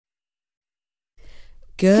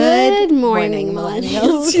Good morning,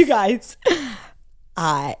 millennials. You guys.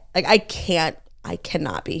 I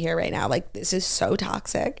cannot be here right now. Like, this is so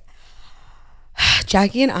toxic.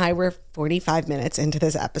 Jackie and I were 45 minutes into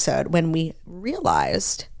this episode when we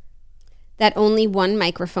realized that only one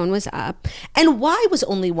microphone was up. And why was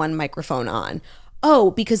only one microphone on?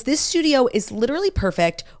 Oh, because this studio is literally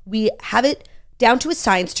perfect. We have it down to a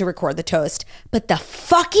science to record the toast. But the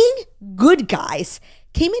fucking good guys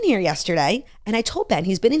came in here yesterday, and I told Ben,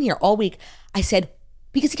 he's been in here all week. I said,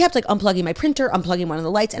 because he kept like unplugging my printer, unplugging one of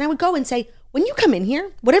the lights, and I would go and say, when you come in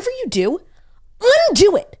here, whatever you do,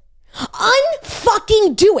 undo it.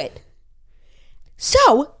 Unfucking do it.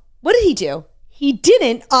 So what did he do? He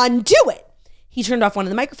didn't undo it. He turned off one of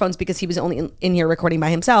the microphones because he was only in here recording by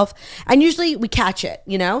himself. And usually we catch it,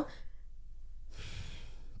 you know?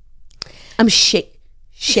 I'm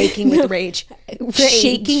shaking with rage.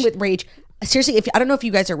 Shaking with rage. Seriously, I don't know if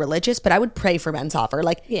you guys are religious, but I would pray for Ben's offer.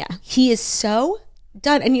 Like, yeah, he is so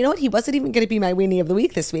done. And you know what? He wasn't even going to be my weenie of the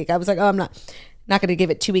week this week. I was like, oh, I'm not going to give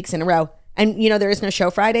it 2 weeks in a row. And you know, there is no show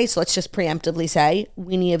Friday, so let's just preemptively say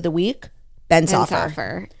weenie of the week, Ben's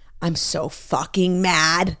offer. I'm so fucking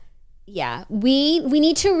mad. Yeah, we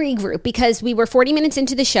need to regroup because we were 40 minutes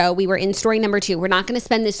into the show. We were in story number 2. We're not going to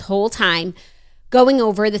spend this whole time going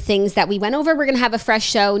over the things that we went over. We're going to have a fresh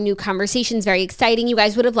show, new conversations, very exciting. You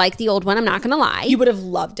guys would have liked the old one. I'm not going to lie. You would have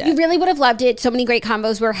loved it. You really would have loved it. So many great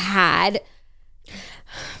combos were had.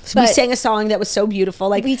 So we sang a song that was so beautiful.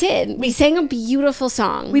 Like, we did. We sang a beautiful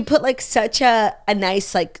song. We put like such a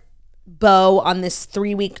nice like bow on this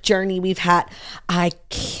 3-week journey we've had. I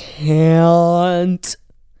can't.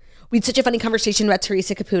 We had such a funny conversation about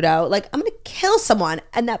Teresa Caputo. Like, I'm going to kill someone.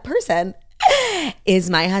 And that person is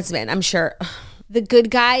my husband. I'm sure. The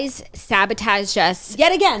good guys sabotaged us.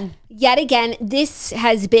 Yet again. This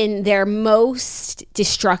has been their most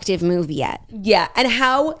destructive move yet. Yeah. And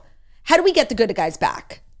how do we get the good guys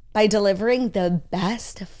back? By delivering the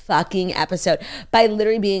best fucking episode. By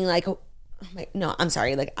literally being like, oh my, no, I'm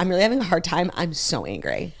sorry. Like, I'm really having a hard time. I'm so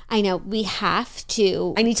angry. I know. We have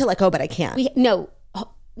to. I need to let go, but I can't. No,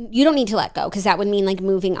 you don't need to let go because that would mean like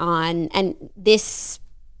moving on. And this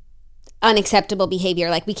unacceptable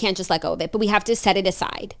behavior, like we can't just let go of it, but we have to set it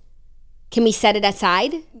aside. Can we set it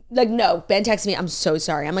aside? Like, no. Ben texted me, I'm so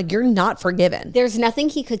sorry. I'm like, you're not forgiven. There's nothing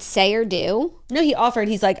he could say or do. No, he offered.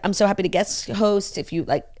 He's like, I'm so happy to guest host. If you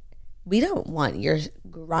like, we don't want your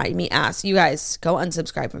grimy ass. You guys go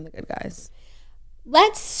unsubscribe from the good guys.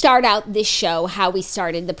 Let's start out this show how we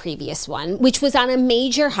started the previous one, which was on a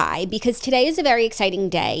major high because today is a very exciting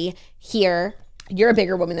day here. You're a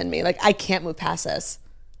bigger woman than me. Like, I can't move past this.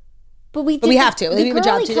 But we have to. The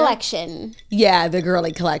girly collection. Yeah, the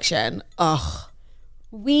girly collection. Ugh.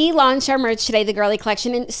 We launched our merch today, the girly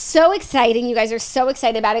collection, and so exciting. You guys are so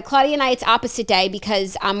excited about it. Claudia and I, it's opposite day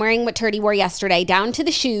because I'm wearing what Turdy wore yesterday, down to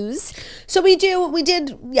the shoes. So we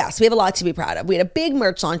did, yes, we have a lot to be proud of. We had a big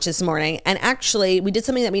merch launch this morning, and actually we did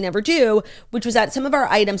something that we never do, which was that some of our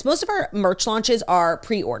items, most of our merch launches are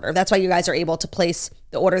pre-order. That's why you guys are able to place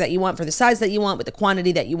the order that you want for the size that you want with the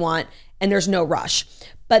quantity that you want, and there's no rush.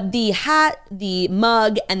 But the hat, the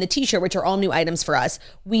mug, and the t-shirt, which are all new items for us,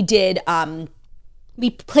 we did... we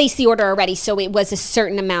placed the order already, so it was a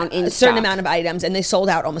certain amount in stock. A certain amount of items, and they sold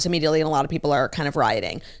out almost immediately, and a lot of people are kind of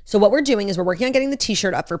rioting. So what we're doing is we're working on getting the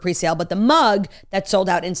t-shirt up for pre-sale, but the mug that sold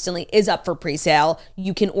out instantly is up for pre-sale.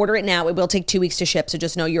 You can order it now. It will take 2 weeks to ship, so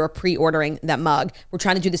just know you're pre-ordering that mug. We're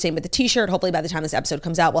trying to do the same with the t-shirt. Hopefully by the time this episode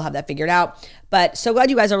comes out, we'll have that figured out. But so glad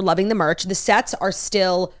you guys are loving the merch. The sets are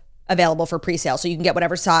still available for pre-sale, so you can get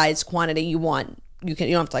whatever size, quantity you want. You don't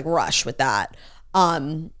have to like rush with that.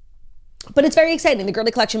 But it's very exciting. The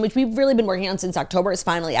girly collection, which we've really been working on since October, is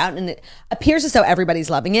finally out, and it appears as though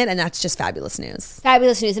everybody's loving it, and that's just fabulous news.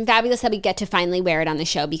 Fabulous news, and fabulous that we get to finally wear it on the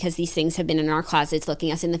show because these things have been in our closets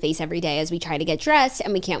looking us in the face every day as we try to get dressed,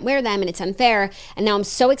 and we can't wear them, and it's unfair. And now I'm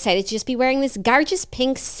so excited to just be wearing this gorgeous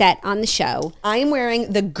pink set on the show. I am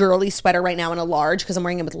wearing the girly sweater right now in a large because I'm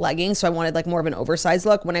wearing it with leggings, so I wanted like more of an oversized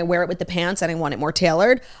look. When I wear it with the pants and I want it more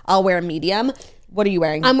tailored, I'll wear a medium. What are you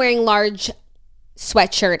wearing? I'm wearing large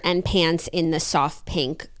sweatshirt and pants in the soft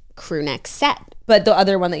pink crew neck set. But the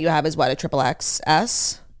other one that you have is what, a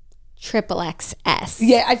XXS? XXS.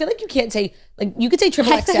 Yeah, I feel like you can't say, like, you could say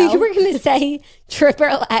XXL. I thought you were going to say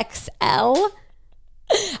XXL.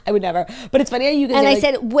 I would never. But it's funny how you can say, I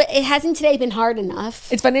said, it hasn't today been hard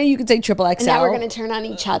enough. It's funny how you could say XXL. And now we're going to turn on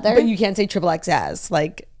each other. But you can't say XXS.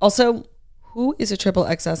 Like, also, who is a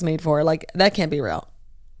XXS made for? Like, that can't be real.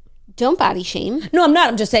 Don't body shame. No, I'm not.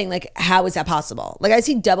 I'm just saying, like, how is that possible? Like, I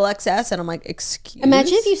see double XS and I'm like, excuse?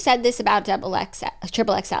 Imagine if you said this about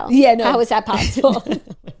XXL. Yeah, no. How is that possible?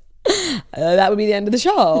 That would be the end of the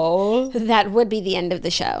show. That would be the end of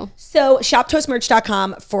the show. So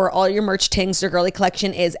shoptoastmerch.com for all your merch tings. Their girly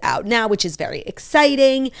collection is out now, which is very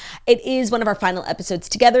exciting. It is one of our final episodes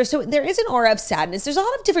together. So there is an aura of sadness. There's a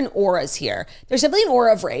lot of different auras here. There's definitely an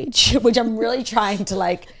aura of rage, which I'm really trying to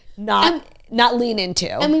like not lean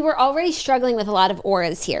into. And we were already struggling with a lot of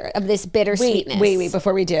auras here of this bittersweetness. Wait,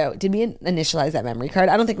 before we do, did we initialize that memory card?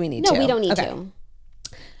 I don't think we need to. No, we don't need to.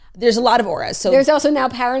 There's a lot of auras. So there's also now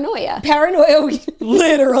paranoia. Paranoia,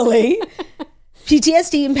 literally.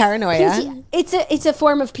 PTSD and paranoia. It's a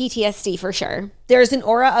form of PTSD for sure. There's an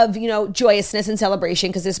aura of, joyousness and celebration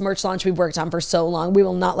because this merch launch we've worked on for so long. We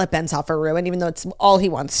will not let Ben suffer ruin, even though it's all he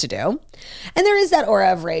wants to do. And there is that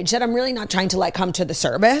aura of rage that I'm really not trying to let come to the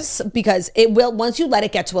surface because it will, once you let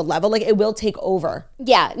it get to a level, like it will take over.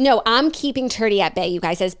 Yeah, no, I'm keeping Turdy at bay, you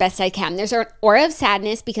guys, as best I can. There's an aura of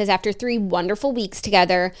sadness because after 3 wonderful weeks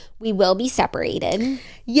together, we will be separated.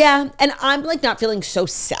 Yeah, and I'm like not feeling so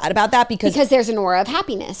sad about that because there's an aura of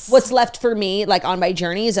happiness. What's left for me, like on my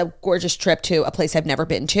journey, is a gorgeous trip to a place I've never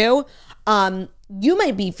been to. You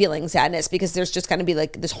might be feeling sadness because there's just going to be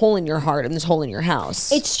like this hole in your heart and this hole in your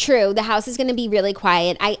house. It's true. The house is going to be really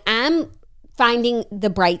quiet. I am finding the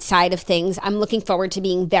bright side of things. I'm looking forward to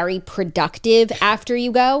being very productive after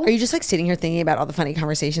you go. Are you just like sitting here thinking about all the funny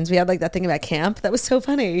conversations we had, like that thing about camp? That was so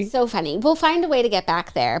funny. So funny. We'll find a way to get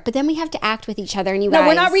back there, but then we have to act with each other and you guys. No,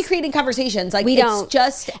 we're not recreating conversations. Like we don't. It's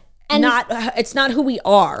just... it's not who we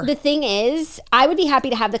are. The thing is, I would be happy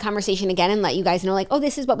to have the conversation again and let you guys know like, oh,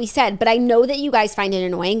 this is what we said. But I know that you guys find it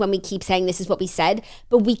annoying when we keep saying this is what we said,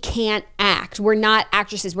 but we can't act. We're not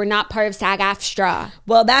actresses. We're not part of SAG-AFTRA.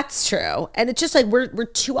 Well, that's true. And it's just like we're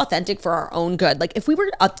too authentic for our own good. Like if we were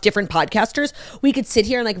different podcasters, we could sit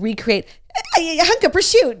here and like recreate Hunka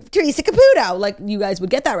Pursuit, Teresa Caputo. Like you guys would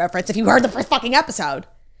get that reference if you heard the first fucking episode.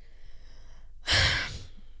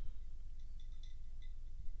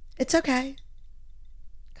 It's okay.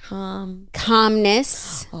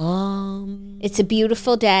 Calmness. It's a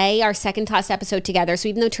beautiful day. Our second to last episode together. So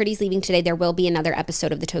even though Turdy's leaving today, there will be another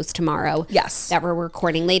episode of The Toast tomorrow. Yes. That we're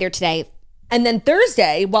recording later today. And then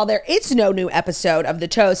Thursday, while there is no new episode of The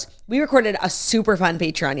Toast, we recorded a super fun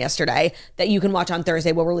Patreon yesterday that you can watch on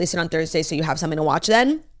Thursday. We'll release it on Thursday so you have something to watch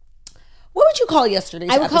then. What would you call yesterday's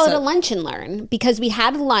episode? I would call it a lunch and learn because we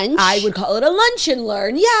had lunch. I would call it a lunch and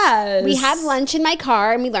learn, yes. We had lunch in my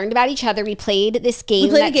car and we learned about each other. We played this game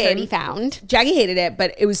that Turdy found. Jackie hated it,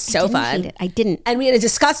 but it was so fun. I didn't. And we had a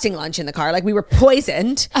disgusting lunch in the car. Like we were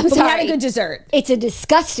poisoned. I'm sorry. We had a good dessert. It's a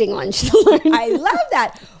disgusting lunch to learn. I love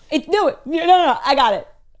that. No, I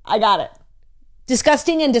got it.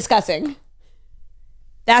 Disgusting and discussing.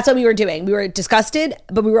 That's what we were doing. We were disgusted,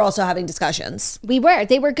 but we were also having discussions. We were.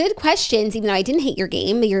 They were good questions, even though I didn't hate your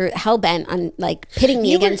game, but you're hell-bent on like pitting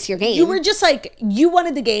me against your game. You were just like, you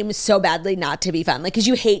wanted the game so badly not to be fun. Like, because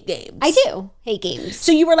you hate games. I do hate games.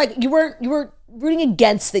 So you were like, you were rooting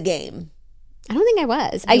against the game. I don't think I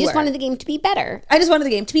was. I just wanted the game to be better. I just wanted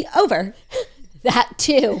the game to be over. That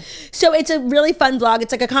too. So it's a really fun vlog.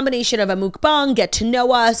 It's like a combination of a mukbang, get to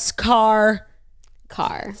know us, car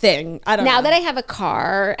thing. I don't know. Now that I have a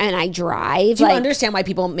car and I drive, do you understand why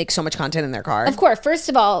people make so much content in their car? Of course. First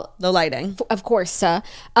of all, the lighting. Of course.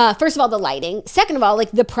 First of all, the lighting. Second of all,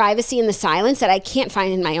 like the privacy and the silence that I can't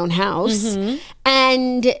find in my own house. Mm-hmm.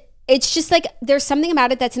 And it's just like there's something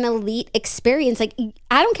about it that's an elite experience. Like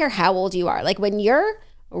I don't care how old you are. Like when you're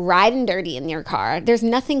riding dirty in your car, there's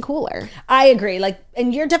nothing cooler. I agree. Like,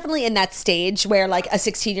 and you're definitely in that stage where like a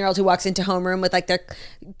 16-year-old who walks into homeroom with like their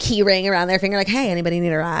key ring around their finger, like, hey, anybody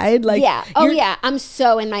need a ride? Like, yeah. Oh yeah. I'm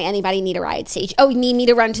so in my anybody need a ride stage. Oh, you need me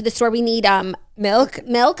to run to the store? We need milk.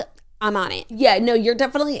 I'm on it. Yeah. No, you're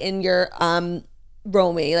definitely in your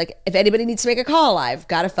Romy. Like, if anybody needs to make a call, I've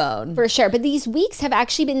got a phone for sure. But these weeks have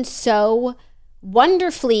actually been so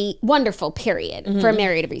wonderful period for a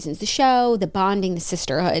myriad of reasons. The show, the bonding, the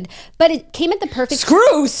sisterhood. But it came at the perfect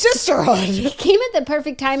sisterhood. It came at the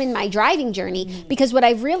perfect time in my driving journey because what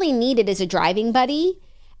I've really needed is a driving buddy.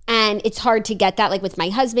 And it's hard to get that like with my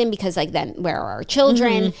husband because like then where are our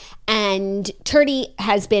children? And Turdy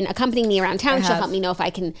has been accompanying me around town. She'll help me know if I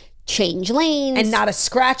can change lanes. And not a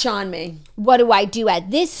scratch on me. What do I do at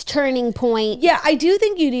this turning point? Yeah, I do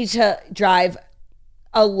think you need to drive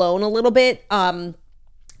alone a little bit,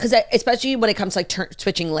 because especially when it comes to like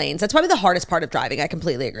switching lanes, that's probably the hardest part of driving. I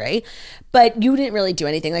completely agree, but you didn't really do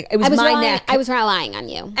anything. Like it was my neck. I was relying on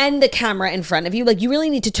you and the camera in front of you. Like you really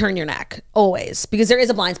need to turn your neck always because there is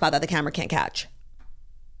a blind spot that the camera can't catch.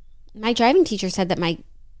 My driving teacher said that my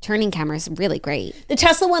turning camera is really great. The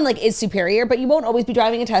Tesla one like is superior, but you won't always be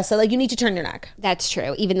driving a Tesla. Like you need to turn your neck. That's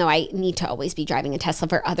true. Even though I need to always be driving a Tesla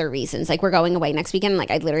for other reasons. Like we're going away next weekend.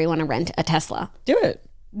 Like I literally want to rent a Tesla. Do it.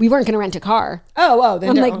 We weren't going to rent a car. Oh,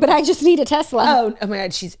 then I'm no. like, but I just need a Tesla. Oh my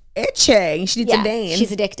God, she's itching. She needs a vein.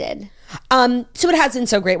 She's addicted. So it has been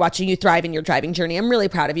so great watching you thrive in your driving journey. I'm really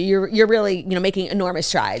proud of you. You're really, making enormous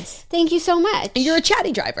strides. Thank you so much. And you're a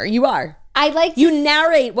chatty driver. You are. I like You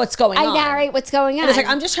narrate what's going on. I narrate what's going on. And it's like,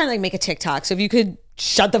 I'm just trying to like make a TikTok. So if you could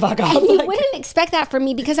shut the fuck up. And you like- wouldn't expect that from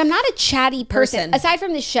me because I'm not a chatty person. Aside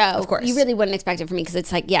from the show, of course. you really wouldn't expect it from me because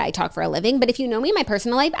it's like, yeah, I talk for a living. But if you know me in my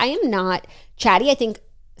personal life, I am not chatty. I think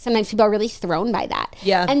sometimes people are really thrown by that.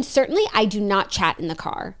 Yeah. And certainly I do not chat in the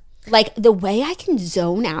car. Like the way I can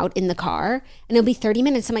zone out in the car and it'll be 30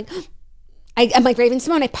 minutes. I'm like, I'm like Raven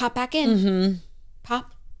Simone. I pop back in. Mm-hmm.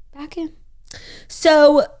 Pop back in.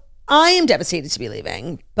 So I am devastated to be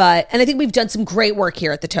leaving, and I think we've done some great work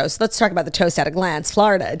here at the Toast. Let's talk about the Toast at a Glance,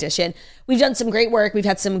 Florida edition. We've done some great work. We've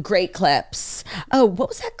had some great clips. Oh, what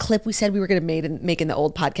was that clip we said we were going to make in the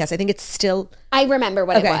old podcast? I think it's still... I remember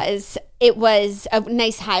what it was. It was a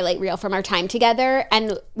nice highlight reel from our time together.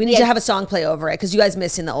 And we need to have a song play over it because you guys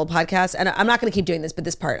missed in the old podcast. And I'm not going to keep doing this, but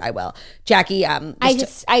this part I will. Jackie...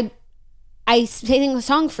 I sang a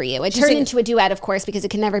song for you. It turned into a duet, of course, because it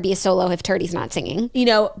can never be a solo if Turdy's not singing.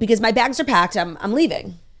 Because my bags are packed, I'm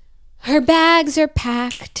leaving. Her bags are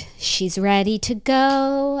packed. She's ready to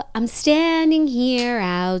go. I'm standing here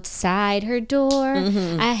outside her door.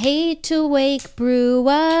 Mm-hmm. I hate to wake Brew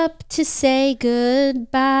up to say goodbye.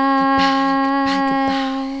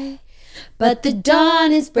 Goodbye. But the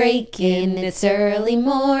dawn is breaking, it's early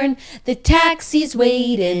morn. The taxi's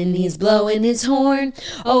waiting, he's blowing his horn.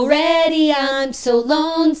 Already I'm so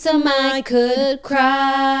lonesome I could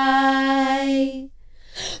cry.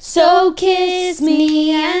 So kiss me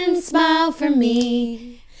and smile for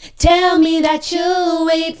me. Tell me that you'll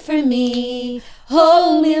wait for me.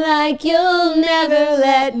 Hold me like you'll never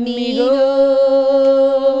let me go.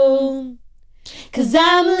 'Cause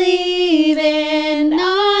I'm leaving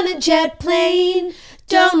on a jet plane.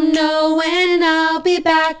 Don't know when I'll be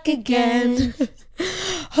back again.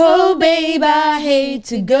 Oh, babe, I hate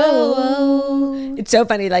to go. It's so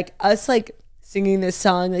funny, like us, like singing this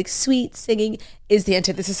song, like sweet singing is the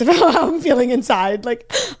antithesis of how I'm feeling inside.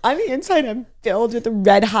 Like on the inside, I'm filled with a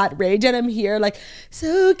red hot rage, and I'm here like,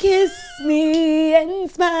 so kiss me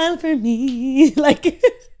and smile for me. Like, you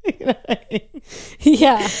know what I mean?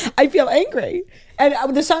 Yeah, I feel angry.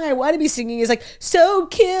 And the song I want to be singing is like, so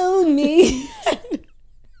kill me.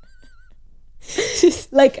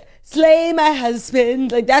 Just like, slay my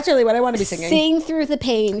husband. Like, that's really what I want to be singing. Sing through the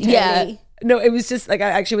pain, Turdy. Yeah. No, it was just like, I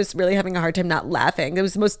actually was really having a hard time not laughing. It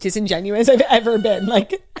was the most disingenuous I've ever been.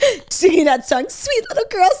 Like, singing that song, sweet little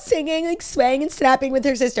girl singing, like swaying and snapping with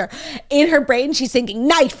her sister. In her brain, she's thinking,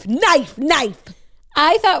 knife, knife, knife.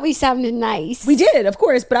 I thought we sounded nice. We did, of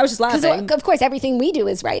course, but I was just laughing. Of course, everything we do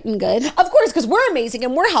is right and good. Of course, because we're amazing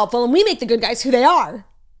and we're helpful and we make the good guys who they are.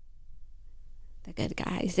 The good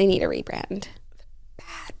guys. They need a rebrand.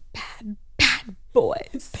 Bad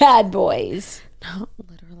boys. Bad boys. No,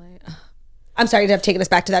 literally. I'm sorry to have taken us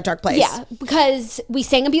back to that dark place. Yeah, because we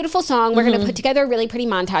sang a beautiful song. We're going to put together a really pretty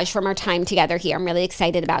montage from our time together here. I'm really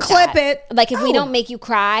excited about that. Clip it. Like, if we don't make you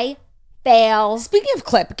cry, fail. Speaking of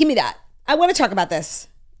clip, give me that. I want to talk about this.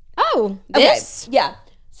 Oh, this? Okay. Yeah.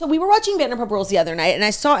 So we were watching Vanderpump Rules the other night, and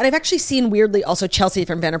I've actually seen weirdly also Chelsea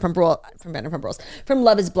from Vanderpump Rules, from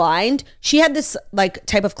Love Is Blind. She had this like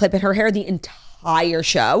type of clip in her hair the entire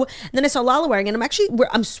show. And then I saw Lala wearing it.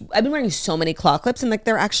 I've been wearing so many claw clips, and like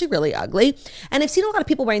they're actually really ugly. And I've seen a lot of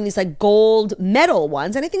people wearing these like gold metal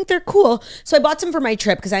ones, and I think they're cool. So I bought some for my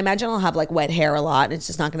trip because I imagine I'll have like wet hair a lot, and it's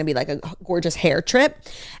just not going to be like a gorgeous hair trip.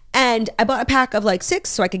 And I bought a pack of like 6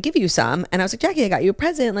 so I could give you some. And I was like, Jackie, I got you a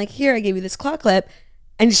present. Like, here, I gave you this claw clip.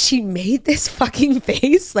 And she made this fucking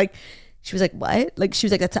face. Like, she was like, what? Like, she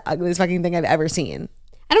was like, that's the ugliest fucking thing I've ever seen.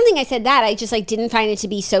 I don't think I said that. I just like didn't find it to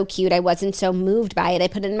be so cute. I wasn't so moved by it. I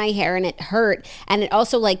put it in my hair and it hurt. And it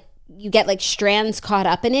also like, you get like strands caught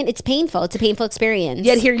up in it. It's painful. It's a painful experience.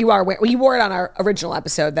 Yet here you are. Well, you wore it on our original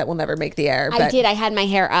episode that will never make the air. I did. I had my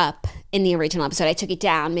hair up in the original episode. I took it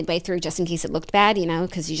down midway through just in case it looked bad,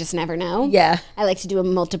 because you just never know. Yeah. I like to do a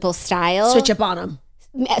multiple style. Switch up on them.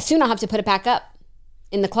 Soon I'll have to put it back up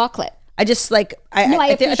in the claw clip. I just like,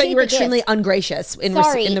 I thought you were extremely ungracious in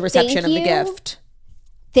the reception of the gift.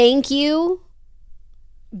 Thank you.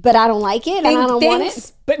 But I don't like it and I don't want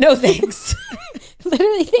it. But no thanks.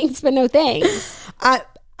 Literally thanks, but no thanks.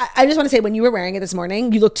 I just want to say, when you were wearing it this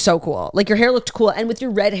morning, you looked so cool. Like, your hair looked cool. And with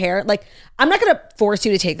your red hair, like, I'm not going to force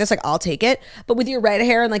you to take this. Like, I'll take it. But with your red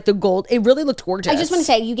hair and like the gold, it really looked gorgeous. I just want to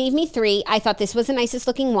say, you gave me 3. I thought this was the nicest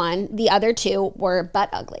looking one. The other 2 were butt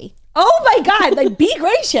ugly. Oh my God. Like, be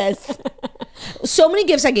gracious. So many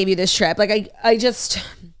gifts I gave you this trip. Like, I just.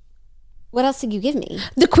 What else did you give me?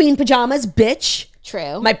 The queen pajamas, bitch.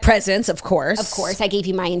 True. My presents, of course. Of course. I gave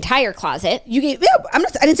you my entire closet. You gave. Yeah, I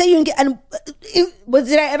didn't say you didn't get. And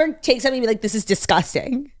did I ever take something and be like, this is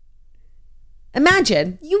disgusting?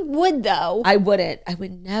 Imagine. You would, though. I wouldn't. I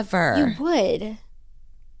would never. You would.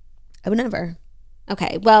 I would never.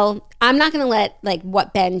 Okay, well, I'm not going to let like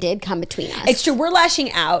what Ben did come between us. It's true. We're lashing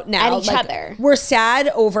out now at each other. We're sad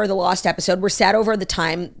over the lost episode. We're sad over the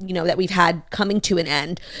time, that we've had coming to an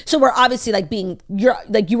end. So we're obviously like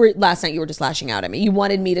you were last night. You were just lashing out at me. You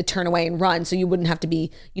wanted me to turn away and run, so you wouldn't have to be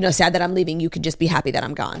sad that I'm leaving. You could just be happy that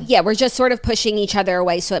I'm gone. Yeah, we're just sort of pushing each other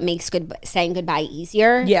away, so it makes saying goodbye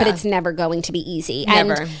easier. Yeah, but it's never going to be easy.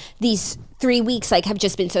 Never. And these 3 weeks like have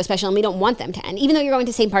just been so special, and we don't want them to end. Even though you're going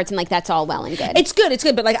to same parts, and like that's all well and good. It's good.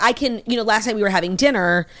 But like I can, last night we were having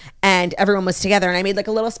dinner and everyone was together, and I made like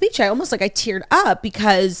a little speech. I teared up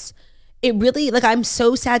because it really, like, I'm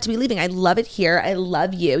so sad to be leaving. I love it here. I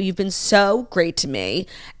love you. You've been so great to me,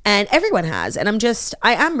 and everyone has. And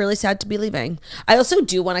I am really sad to be leaving. I also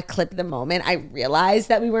do want to clip the moment I realized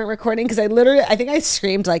that we weren't recording, because I think I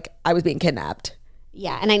screamed like I was being kidnapped.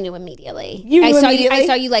 Yeah, and I knew immediately. You knew immediately? I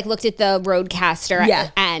saw you like looked at the Roadcaster,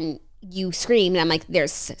 yeah, and you screamed, and I'm like,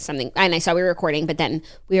 there's something. And I saw we were recording, but then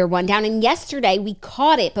we were one down. And yesterday we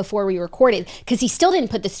caught it before we recorded, because he still didn't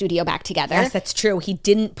put the studio back together. Yes, that's true. He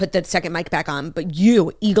didn't put the second mic back on, but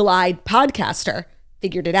you, eagle-eyed podcaster,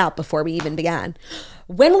 figured it out before we even began.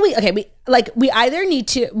 When will we? Okay, we either need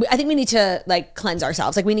to. I think we need to like cleanse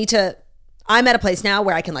ourselves. Like, we need to. I'm at a place now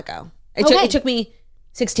where I can let go. It took me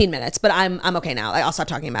 16 minutes, but I'm okay now. I'll stop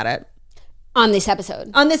talking about it. On this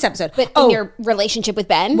episode. But in your relationship with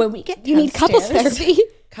Ben, when we get you need couples therapy.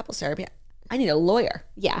 Couples therapy. I need a lawyer.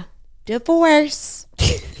 Yeah. Divorce.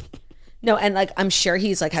 No, and like I'm sure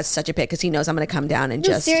he's like has such a pit, because he knows I'm going to come down and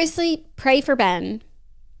just seriously pray for Ben.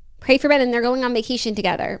 Pray for Ben, and they're going on vacation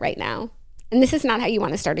together right now. And this is not how you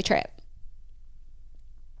want to start a trip.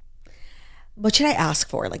 What should I ask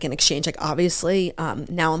for, like, in exchange? Like, obviously,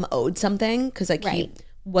 now I'm owed something, because like,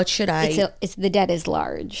 what should I? It's the debt is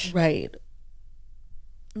large, right?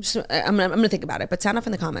 I'm gonna think about it. But sound off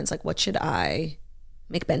in the comments, like, what should I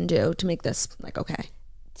make Ben do to make this like okay?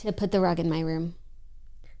 To put the rug in my room.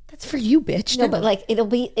 That's for you, bitch. No, but like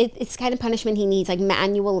it's kind of punishment he needs, like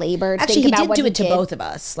manual labor. Actually, he did do it to both of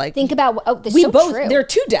us. Like, think about we both. There are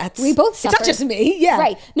 2 debts. We both suffered. It's not just me. Yeah,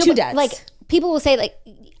 right. No, 2 debts. Like, people will say like,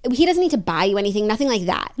 he doesn't need to buy you anything, nothing like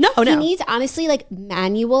that. No. He needs, honestly, like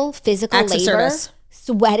manual physical acts labor. of service.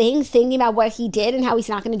 Sweating, thinking about what he did and how he's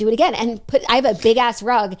not going to do it again. And I have a big ass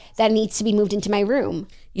rug that needs to be moved into my room.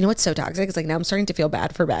 You know what's so toxic? It's like, now I'm starting to feel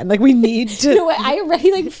bad for Ben. Like, we need to. You know what? I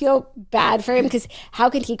already like feel bad for him, because how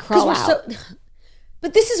could he crawl out?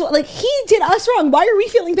 But this is what, like, he did us wrong. Why are we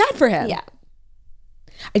feeling bad for him? Yeah.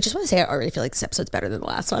 I just want to say, I already feel like this episode's better than the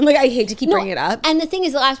last one. Like, I hate to keep bringing it up. And the thing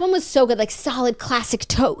is, the last one was so good, like solid classic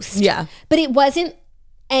toast. Yeah. But it wasn't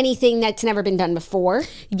anything that's never been done before.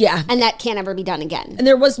 Yeah. And that can't ever be done again. And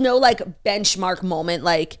there was no like benchmark moment.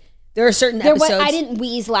 Like, there are certain episodes. I didn't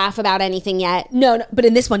wheeze laugh about anything yet. No, but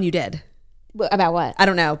in this one you did. About what? I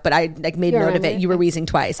don't know, but I like made note of it. You were wheezing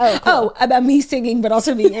twice. Oh, cool. Oh, about me singing, but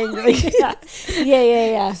also being angry.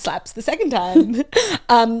 Yeah. Slaps the second time.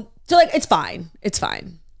 So like, it's fine. It's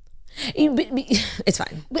fine.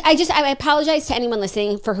 I apologize to anyone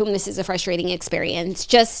listening for whom this is a frustrating experience.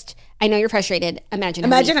 I know you're frustrated.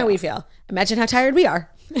 Imagine how we feel. Imagine how tired we are.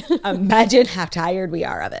 Imagine how tired we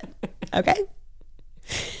are of it. Okay.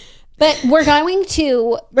 But we're going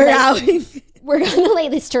to lay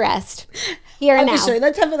this to rest here and now. Sure.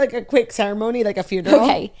 Let's have like a quick ceremony, like a funeral.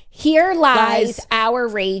 Okay. Here lies our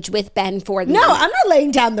rage with Ben for the No, moment. I'm not laying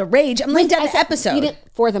down the rage. I'm laying down the episode.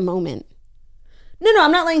 For the moment. No,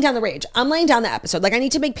 I'm not laying down the rage. I'm laying down the episode. Like, I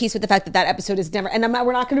need to make peace with the fact that episode is never, and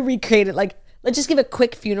we're not going to recreate it. Like, let's just give a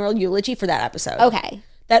quick funeral eulogy for that episode. Okay.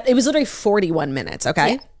 It was literally 41 minutes,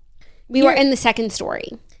 okay? Yeah. We were in the second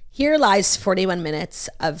story. Here lies 41 minutes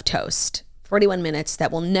of toast. 41 minutes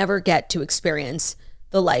that will never get to experience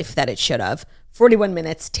the life that it should have. 41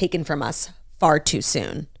 minutes taken from us far too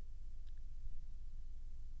soon.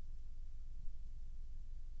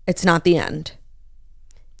 It's not the end.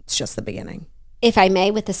 It's just the beginning. If I may,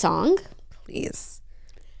 with the song. Please.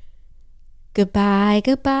 Goodbye,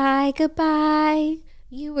 goodbye, goodbye.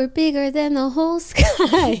 You were bigger than the whole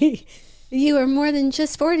sky. You were more than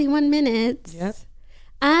just 41 minutes. Yep.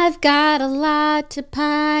 I've got a lot to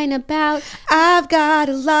pine about. I've got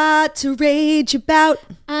a lot to rage about.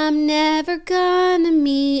 I'm never gonna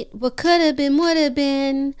meet what could have been, would have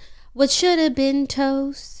been, what should have been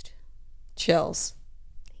toast. Chills.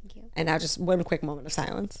 Thank you. And now just one quick moment of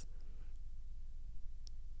silence.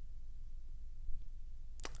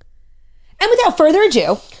 And without further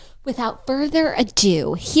ado,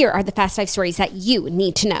 here are the Fast 5 stories that you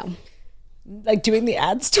need to know. like doing the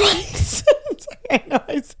ads twice. I know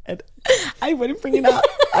I said I wouldn't bring it up.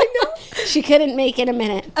 I know. She couldn't make it a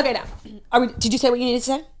minute. Okay, now. Did you say what you needed to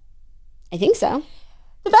say? I think so.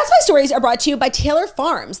 The Fast 5 stories are brought to you by Taylor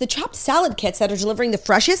Farms, the chopped salad kits that are delivering the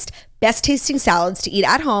freshest, best tasting salads to eat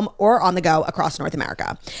at home or on the go across North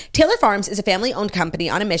America. Taylor Farms is a family-owned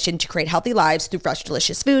company on a mission to create healthy lives through fresh,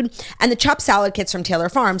 delicious food. And the chopped salad kits from Taylor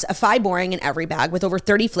Farms, a Fi Boring in every bag with over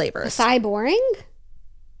 30 flavors. Fi Boring?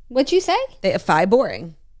 What'd you say? A Fi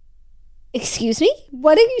Boring. Excuse me?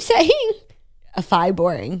 What are you saying? A Fi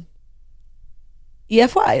Boring.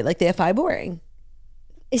 EFY, like the Fi Boring.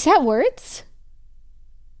 Is that words?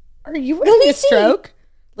 Are you having a stroke?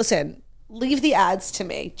 Listen, leave the ads to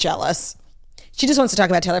me. Jealous. She just wants to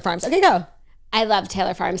talk about Taylor Farms. Okay, go. I love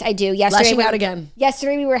Taylor Farms. I do. Lashing out again.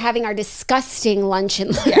 Yesterday we were having our disgusting lunch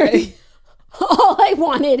and learn. Yeah. All I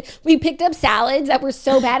wanted, we picked up salads that were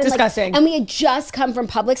so bad. Disgusting. And we had just come from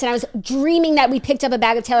Publix and I was dreaming that we picked up a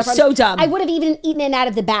bag of Taylor Farms. So dumb. I would have even eaten it out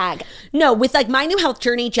of the bag. No, with like my new health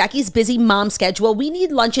journey, Jackie's busy mom schedule, we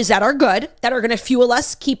need lunches that are good, that are going to fuel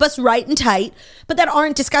us, keep us right and tight, but that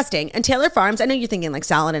aren't disgusting. And Taylor Farms, I know you're thinking like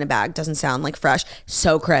salad in a bag doesn't sound like fresh.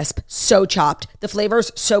 So crisp, so chopped. The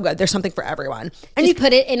flavor's so good. There's something for everyone. And you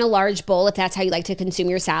put it in a large bowl if that's how you like to consume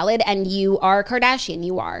your salad. And you are a Kardashian.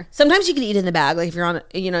 You are. Sometimes you can eat in the bag, like if you're on,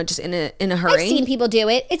 just in a hurry. I've seen people do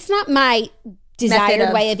it. It's not my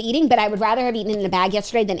desired way of eating, but I would rather have eaten in a bag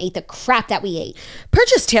yesterday than ate the crap that we ate.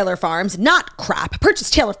 Purchase Taylor Farms, not crap. Purchase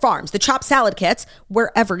Taylor Farms, the chopped salad kits,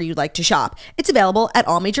 wherever you like to shop. It's available at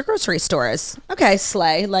all major grocery stores. Okay,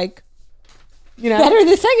 slay. Like, better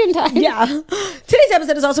the second time. Yeah. Today's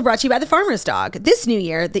episode is also brought to you by The Farmer's Dog. This new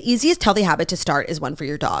year, the easiest healthy habit to start is one for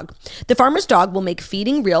your dog. The Farmer's Dog will make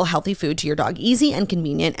feeding real healthy food to your dog easy and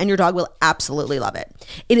convenient, and your dog will absolutely love it.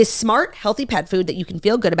 It is smart, healthy pet food that you can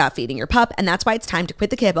feel good about feeding your pup, and that's why it's time to quit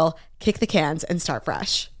the kibble, kick the cans, and start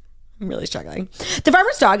fresh. I'm really struggling. The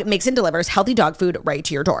Farmer's Dog makes and delivers healthy dog food right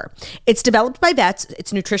to your door. It's developed by vets,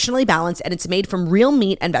 it's nutritionally balanced, and it's made from real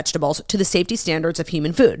meat and vegetables to the safety standards of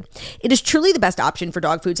human food. It is truly the best option for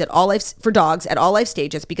dog foods for dogs at all life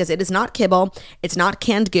stages because it is not kibble, it's not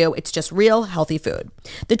canned goo, it's just real healthy food.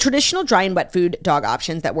 The traditional dry and wet food dog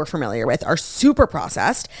options that we're familiar with are super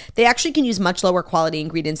processed. They actually can use much lower quality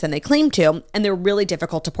ingredients than they claim to, and they're really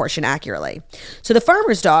difficult to portion accurately. So the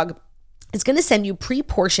Farmer's Dog is going to send you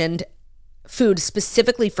pre-portioned food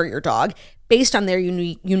specifically for your dog based on their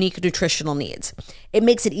unique nutritional needs. It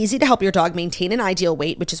makes it easy to help your dog maintain an ideal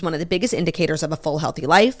weight, which is one of the biggest indicators of a full, healthy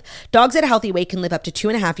life. Dogs at a healthy weight can live up to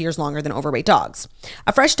 2.5 years longer than overweight dogs.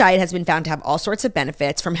 A fresh diet has been found to have all sorts of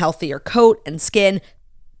benefits, from healthier coat and skin,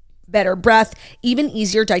 better breath, even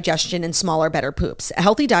easier digestion, and smaller, better poops. A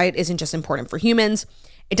healthy diet isn't just important for humans.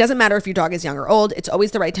 It doesn't matter if your dog is young or old. It's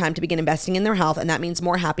always the right time to begin investing in their health, and that means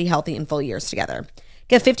more happy, healthy, and full years together.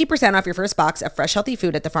 Get 50% off your first box of fresh, healthy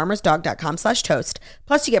food at thefarmersdog.com/toast.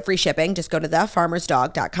 Plus, you get free shipping. Just go to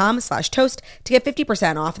thefarmersdog.com/toast to get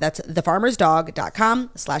 50% off. That's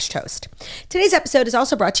thefarmersdog.com/toast. Today's episode is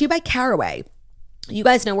also brought to you by Caraway. You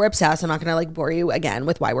guys know we're obsessed. I'm not going to bore you again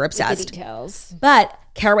with why we're obsessed. The details. But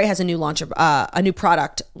Caraway has a new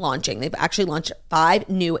product launching. They've actually launched 5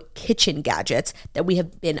 new kitchen gadgets that we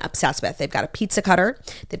have been obsessed with. They've got a pizza cutter,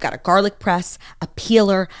 they've got a garlic press, a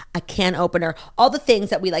peeler, a can opener, all the things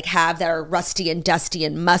that we have that are rusty and dusty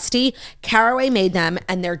and musty. Caraway made them,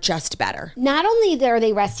 and they're just better. Not only are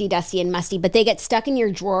they rusty, dusty, and musty, but they get stuck in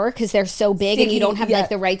your drawer because they're so big and you don't have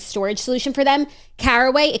the right storage solution for them.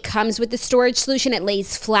 Caraway, it comes with the storage solution. It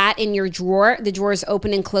lays flat in your drawer. The drawers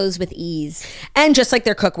open and close with ease. And just like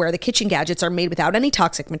their cookware, the kitchen gadgets are made without any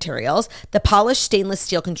toxic materials. The polished stainless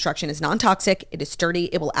steel construction is non-toxic. It is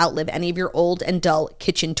sturdy. It will outlive any of your old and dull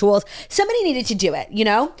kitchen tools. Somebody needed to do it,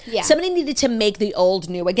 Yeah. Somebody needed to make the old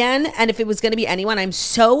new again. And if it was going to be anyone, I'm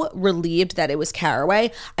so relieved that it was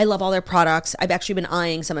Caraway. I love all their products. I've actually been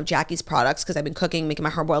eyeing some of Jackie's products because I've been cooking, making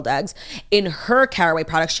my hard-boiled eggs. In her Caraway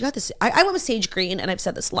products, she got this. I went with sage green, and I've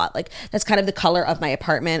said this a lot. That's kind of the color of my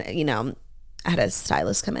apartment, I had a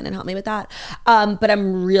stylist come in and help me with that. But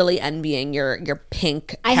I'm really envying your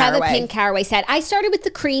pink I Caraway. have a pink Caraway set. I started with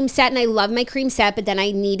the cream set, and I love my cream set, but then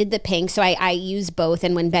I needed the pink, so I use both.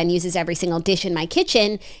 And when Ben uses every single dish in my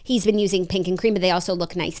kitchen, he's been using pink and cream, but they also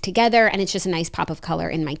look nice together, and it's just a nice pop of color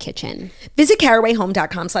in my kitchen. Visit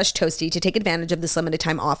carawayhome.com/toasty to take advantage of this limited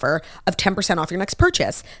time offer of 10% off your next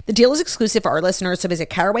purchase. The deal is exclusive for our listeners, so visit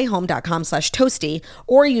carawayhome.com/toasty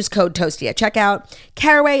or use code toasty at checkout.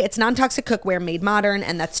 Caraway, it's non-toxic cookware made modern,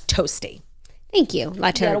 and that's toasty. Thank you,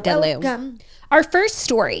 La You're Delu. welcome. Our first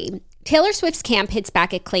story. Taylor Swift's camp hits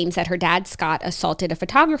back at claims that her dad, Scott, assaulted a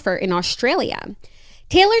photographer in Australia.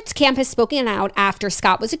 Taylor's camp has spoken out after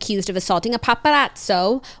Scott was accused of assaulting a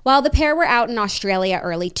paparazzo while the pair were out in Australia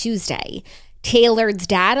early Tuesday. Taylor's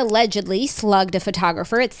dad allegedly slugged a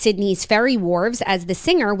photographer at Sydney's ferry wharves as the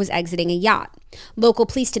singer was exiting a yacht. Local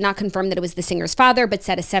police did not confirm that it was the singer's father, but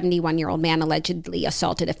said a 71-year-old man allegedly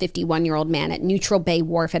assaulted a 51-year-old man at Neutral Bay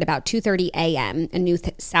Wharf at about 2:30 a.m., a New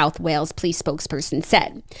South Wales police spokesperson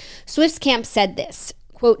said. Swift's camp said this.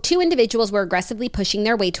 Quote, 2 individuals were aggressively pushing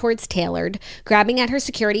their way towards Taylor, grabbing at her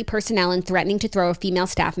security personnel and threatening to throw a female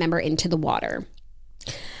staff member into the water.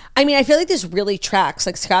 I mean, I feel like this really tracks.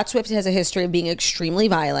 Like, Scott Swift has a history of being extremely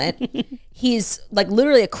violent. He's like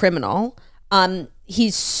literally a criminal.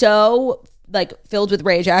 He's so like filled with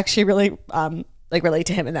rage. I actually really like relate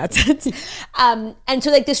to him in that sense. And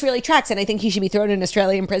so like this really tracks, and I think he should be thrown in an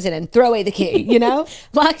Australian prison and throw away the key, you know?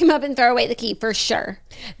 Lock him up and throw away the key for sure.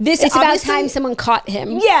 This It's about time someone caught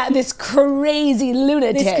him. Yeah, this crazy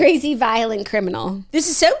lunatic. This crazy violent criminal. This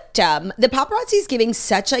is so dumb. The paparazzi is giving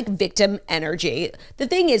such like victim energy. The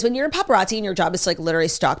thing is, when you're a paparazzi and your job is to like literally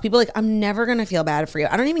stalk people, like I'm never gonna feel bad for you.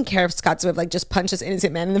 I don't even care if Scott Swift like just punched this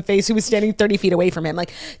innocent man in the face who was standing 30 feet away from him.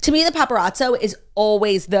 Like to me, the paparazzo is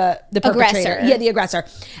always the perpetrator. Aggressor. Yeah, the aggressor.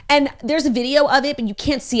 And there's a video of it, but you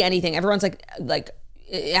can't see anything. Everyone's like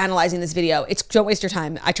analyzing this video. Don't waste your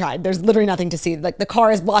time. I tried. There's literally nothing to see. Like the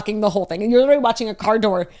car is blocking the whole thing, and you're literally watching a car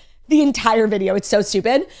door the entire video. It's so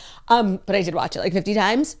stupid. But I did watch it like 50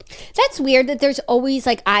 times. That's weird that there's always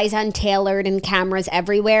like eyes on Taylor and cameras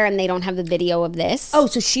everywhere, and they don't have the video of this. Oh,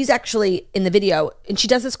 so she's actually in the video, and she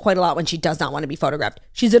does this quite a lot when she does not want to be photographed.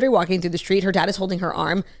 She's literally walking through the street. Her dad is holding her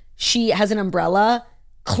arm. She has an umbrella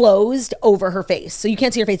closed over her face, so you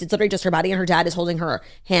can't see her face. It's literally just her body, and her dad is holding her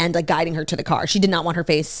hand, like guiding her to the car. She did not want her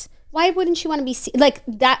face. Why wouldn't she want to be seen? Like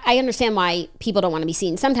that, I understand why people don't want to be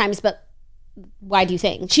seen sometimes, but why do you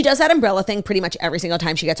think? She does that umbrella thing pretty much every single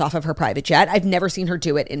time she gets off of her private jet. I've never seen her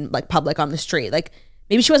do it in like public on the street. Like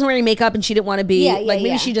maybe she wasn't wearing makeup and she didn't want to be.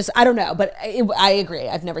 Maybe she just, I don't know. But I agree.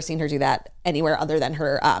 I've never seen her do that anywhere other than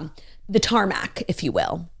her, the tarmac, if you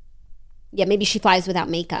will. Yeah, maybe she flies without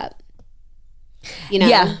makeup. You know?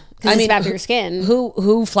 Yeah. I mean, it's bad for your skin.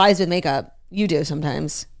 Who flies with makeup? You do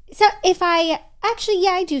sometimes. So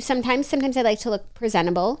I do sometimes. Sometimes I like to look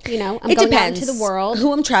presentable, you know. I'm It going depends out into the world.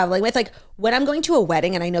 who I'm traveling with. Like when I'm going to a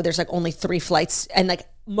wedding and I know there's like only 3 flights and like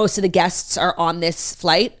most of the guests are on this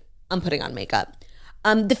flight, I'm putting on makeup.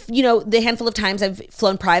 The handful of times I've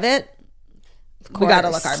flown private, we gotta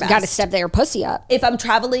look our best. Gotta step their pussy up. If I'm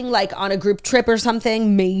traveling like on a group trip or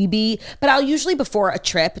something, maybe. But I'll usually before a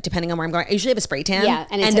trip, depending on where I'm going, I usually have a spray tan. Yeah,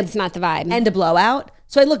 and it's not the vibe. And a blowout.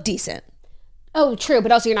 So I look decent. Oh, true.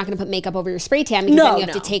 But also you're not going to put makeup over your spray tan because then you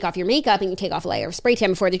have to take off your makeup and you take off a layer of spray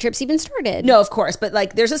tan before the trip's even started. No, of course. But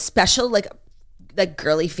like there's a special like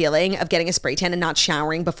girly feeling of getting a spray tan and not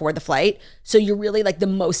showering before the flight. So you're really like the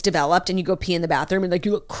most developed and you go pee in the bathroom and like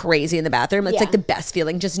you look crazy in the bathroom. It's like the best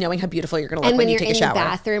feeling, just knowing how beautiful you're going to look when you take a shower. And when you're in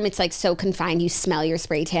the bathroom, it's like so confined. You smell your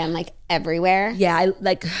spray tan like everywhere. Yeah, I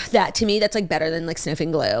like that. To me, that's like better than like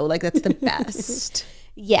sniffing glue. Like that's the best.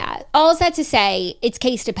 Yeah. All that to say, it's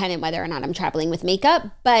case dependent whether or not I'm traveling with makeup,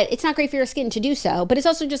 but it's not great for your skin to do so. But it's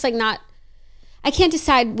also just like not, I can't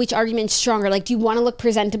decide which argument's stronger. Like, do you want to look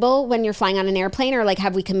presentable when you're flying on an airplane, or like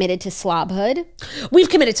have we committed to slobhood? We've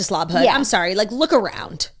committed to slobhood. Yeah. I'm sorry. Like, look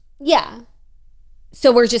around. Yeah.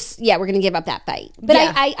 So we're going to give up that fight. But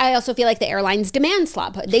Yeah. I also feel like the airlines demand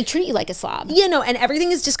slobhood. They treat you like a slob. You know, and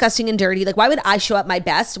everything is disgusting and dirty. Like, why would I show up my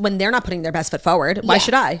best when they're not putting their best foot forward? Why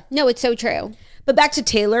should I? No, it's so true. But back to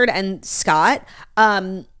Taylor and Scott,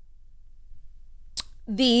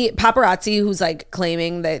 the paparazzi who's like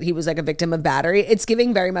claiming that he was like a victim of battery, it's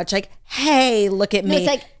giving very much like, hey, look at me. It's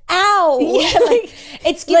like, ow. Yeah, like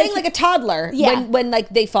it's giving like a toddler. Yeah. When like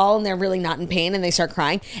they fall and they're really not in pain and they start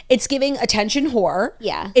crying. It's giving attention whore.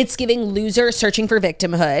 Yeah. It's giving loser searching for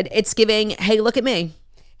victimhood. It's giving, hey, look at me.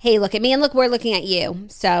 Hey, look at me, and look, we're looking at you.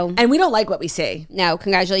 So, And we don't like what we see. no,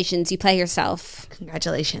 congratulations. You play yourself.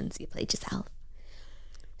 Congratulations, you played yourself.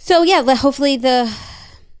 So, yeah, hopefully the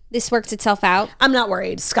this works itself out? I'm not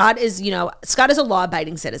worried. Scott is a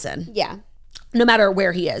law-abiding citizen. Yeah. No matter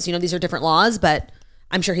where he is. These are different laws, but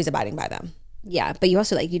I'm sure he's abiding by them. Yeah, but you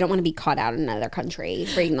also you don't want to be caught out in another country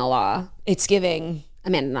breaking the law. It's giving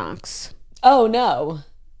Amanda Knox. Oh no.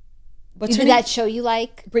 What's Did that show you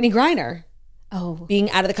like? Brittany Griner. Oh.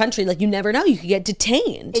 Being out of the country, you never know. You could get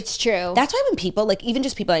detained. It's true. That's why when people, even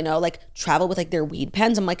just people I know, travel with their weed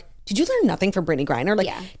pens, I'm like, did you learn nothing from Brittany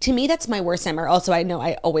Griner? To me, that's my worst nightmare. Also, I know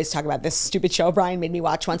I always talk about this stupid show Brian made me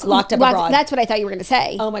watch once, Locked Up Abroad. That's what I thought you were going to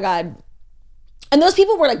say. Oh my God. And those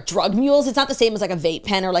people were drug mules. It's not the same as a vape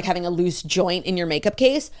pen or having a loose joint in your makeup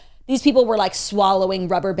case. These people were swallowing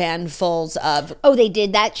rubber bandfuls of... Oh, they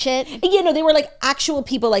did that shit? Yeah, no, they were actual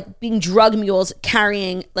people being drug mules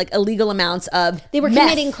carrying illegal amounts of They were meth.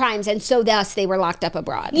 committing crimes and so thus they were locked up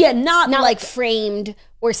abroad. Yeah, not framed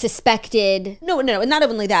or suspected. No, and not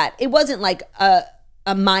only that. It wasn't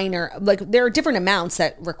a minor... there are different amounts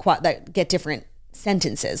that get different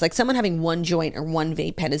sentences. Someone having one joint or one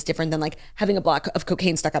vape pen is different than having a block of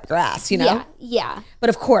cocaine stuck up your ass, Yeah. But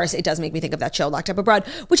of course, it does make me think of that show Locked Up Abroad,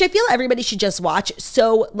 which I feel everybody should just watch.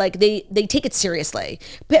 So they take it seriously.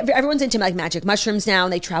 But everyone's into magic mushrooms now,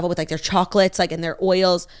 and they travel with their chocolates, and their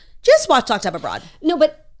oils. Just watch Locked Up Abroad. No,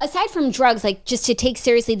 but aside from drugs, just to take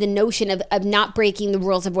seriously the notion of not breaking the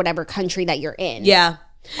rules of whatever country that you're in. Yeah.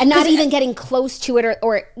 And not even getting close to it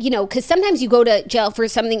or because sometimes you go to jail for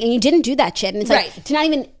something and you didn't do that shit. And it's to not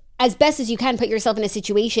even, as best as you can, put yourself in a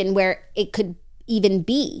situation where it could even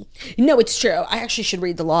be. No, it's true. I actually should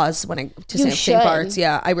read the laws when St. Bart's.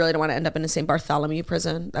 Yeah, I really don't want to end up in a St. Bartholomew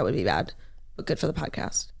prison. That would be bad. But good for the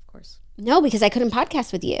podcast, of course. No, because I couldn't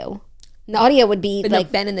podcast with you. The audio would be but no,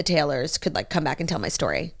 Ben and the Taylors could come back and tell my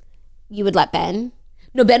story. You would let Ben?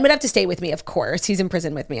 No, Ben would have to stay with me, of course. He's in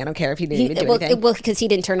prison with me. I don't care if he didn't even do anything. Well, because he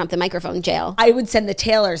didn't turn up the microphone in jail. I would send the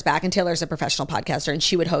Taylors back, and Taylor's a professional podcaster, and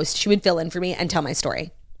she would host. She would fill in for me and tell my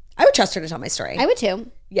story. I would trust her to tell my story. I would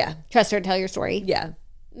too. Yeah. Trust her to tell your story. Yeah.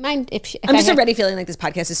 Mind if I'm just already feeling this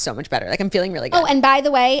podcast is so much better. I'm feeling really good. Oh, and by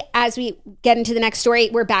the way, as we get into the next story,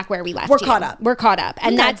 we're back where we left. We're caught up. We're caught up.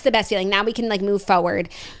 And that's the best feeling. Now we can move forward.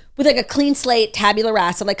 With a clean slate, tabula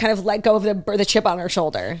rasa, kind of let go of the chip on our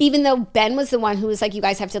shoulder. Even though Ben was the one who was you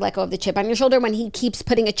guys have to let go of the chip on your shoulder when he keeps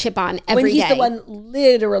putting a chip on every day. When he's the one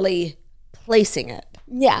literally placing it.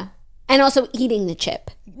 Yeah. And also eating the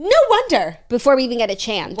chip. No wonder. Before we even get a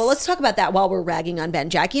chance. Well, let's talk about that while we're ragging on Ben.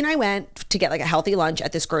 Jackie and I went to get a healthy lunch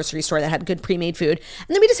at this grocery store that had good pre-made food.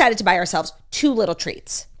 And then we decided to buy ourselves two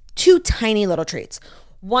tiny little treats.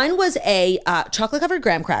 One was a chocolate-covered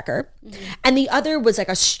graham cracker, and the other was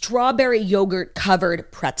a strawberry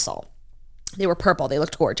yogurt-covered pretzel. They were purple. They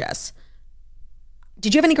looked gorgeous.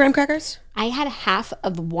 Did you have any graham crackers? I had half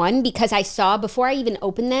of one because I saw, before I even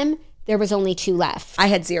opened them, there was only two left. I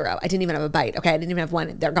had zero. I didn't even have a bite. Okay, I didn't even have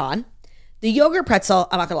one. They're gone. The yogurt pretzel,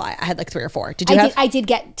 I'm not going to lie, I had 3 or 4. Did you have? I did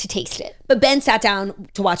get to taste it. But Ben sat down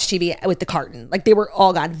to watch TV with the carton. They were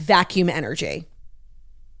all gone. Vacuum energy.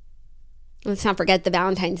 Let's not forget the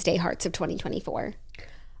Valentine's Day hearts of 2024.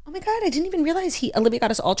 Oh my God, I didn't even realize Olivia got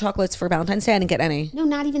us all chocolates for Valentine's Day. I didn't get any. No,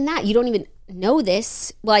 not even that. You don't even know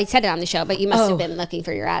this. Well, I said it on the show, but you must have been looking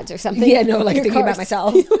for your ads or something. Yeah, no, thinking about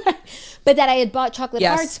myself. But that I had bought chocolate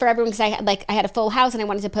hearts for everyone because I had a full house and I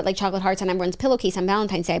wanted to put chocolate hearts on everyone's pillowcase on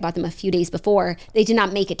Valentine's Day. I bought them a few days before. They did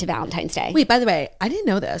not make it to Valentine's Day. Wait, by the way, I didn't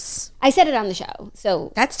know this. I said it on the show.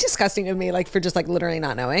 So that's disgusting of me, for just literally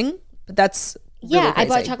not knowing. But that's really yeah, crazy.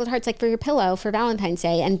 I bought chocolate hearts for your pillow for Valentine's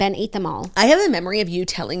Day, and Ben ate them all. I have a memory of you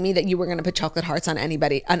telling me that you were going to put chocolate hearts on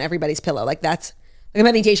everybody's pillow. That's I'm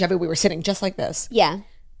having deja vu. We were sitting just like this. Yeah.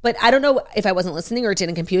 But I don't know if I wasn't listening or it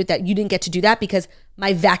didn't compute that you didn't get to do that because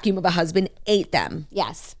my vacuum of a husband ate them.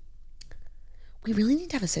 Yes. We really need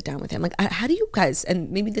to have a sit down with him. How do you guys, and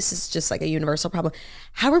maybe this is just a universal problem,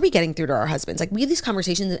 how are we getting through to our husbands? We have these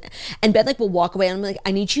conversations and Ben will walk away and I'm like,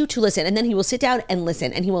 I need you to listen. And then he will sit down and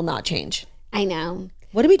listen and he will not change. I know.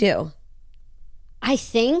 What do we do? I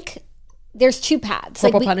think there's two paths.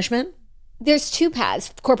 Corporal punishment? There's two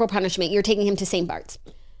paths. Corporal punishment. You're taking him to St. Bart's.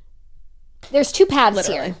 There's two paths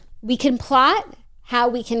here. We can plot how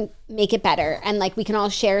we can make it better. And we can all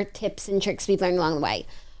share tips and tricks we've learned along the way.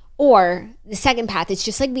 Or the second path is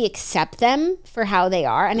just we accept them for how they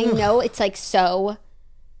are. And I know it's it's so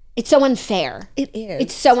unfair. It is.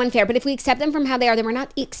 It's so unfair. But if we accept them from how they are, then we're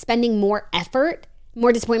not expending more effort,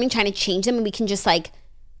 more disappointment trying to change them. And we can just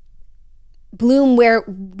bloom where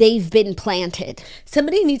they've been planted.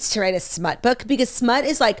 Somebody needs to write a smut book because smut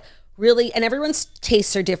is really, and everyone's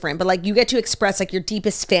tastes are different, but you get to express your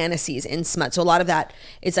deepest fantasies in smut. So a lot of that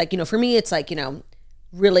is for me, it's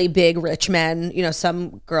really big rich men,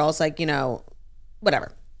 some girls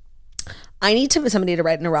whatever. I need somebody to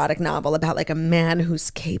write an erotic novel about like a man who's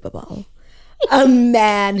capable. A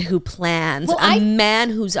man who plans,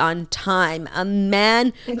 man who's on time, a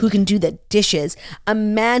man who can do the dishes, a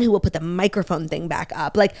man who will put the microphone thing back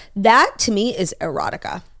up. Like that to me is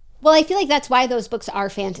erotica. Well, I feel like that's why those books are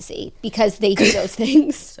fantasy, because they do those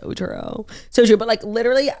things. So true. So true. But like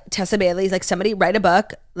literally Tessa Bailey's like, somebody write a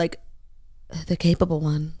book, like the capable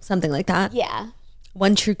one, something like that. Yeah.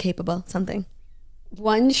 One true capable, something.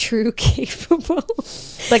 One true capable.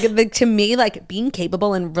 Like to me, like being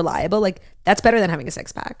capable and reliable, like that's better than having a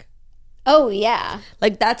six pack. Oh yeah.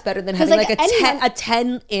 Like that's better than having like a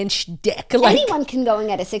 10-inch dick. Like anyone can go and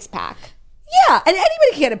get a six pack. Yeah, and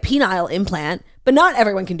anybody can get a penile implant, but not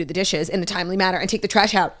everyone can do the dishes in a timely manner and take the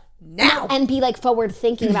trash out now. And be like forward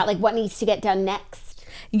thinking about like what needs to get done next.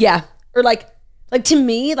 Yeah. Or like to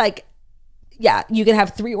me, like, yeah, you can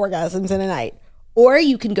have 3 orgasms in a night. Or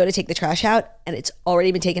you can go to take the trash out and it's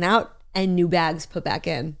already been taken out and new bags put back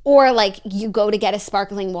in. Or like you go to get a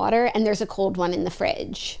sparkling water and there's a cold one in the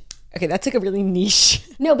fridge. Okay, that's like a really niche.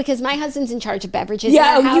 No, because my husband's in charge of beverages.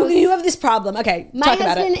 Yeah, in our house. You have this problem. Okay, my talk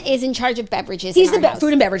about it. husband is in charge of beverages. He's in the our house.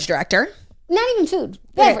 food and beverage director. Not even food,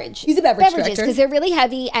 beverage. Okay. He's a beverages director. Because they're really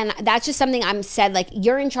heavy, and that's just something I'm said. Like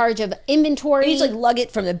you're in charge of inventory. And you just like lug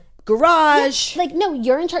it from the garage. Yeah, like no,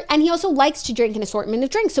 you're in charge, and he also likes to drink an assortment of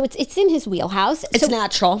drinks, so it's in his wheelhouse. It's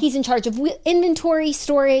natural. He's in charge of inventory,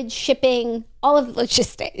 storage, shipping, all of the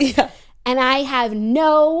logistics. Yeah. And I have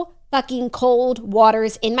no fucking cold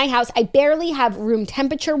waters in my house. I barely have room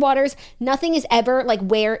temperature waters. Nothing is ever like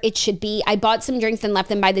where it should be. I bought some drinks and left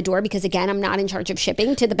them by the door because again, I'm not in charge of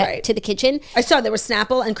shipping to the to the kitchen. I saw there was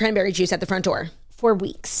Snapple and cranberry juice at the front door. For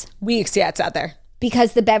weeks. Yeah, it's out there.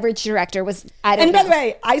 Because the beverage director was, I don't know. And by the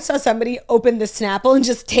way, I saw somebody open the Snapple and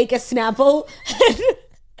just take a Snapple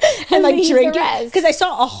and like drink it. Because I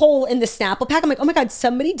saw a hole in the Snapple pack. I'm like, oh my God,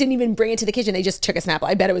 somebody didn't even bring it to the kitchen. They just took a Snapple.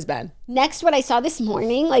 I bet it was Ben. Next, what I saw this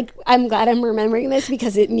morning, like, I'm glad I'm remembering this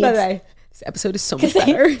because it needs... By the way, this episode is so much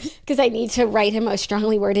better. Because I need to write him a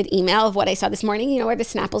strongly worded email of what I saw this morning. You know where the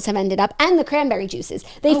Snapples have ended up. And the cranberry juices.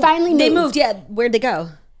 They finally moved. They moved, yeah. Where'd they go?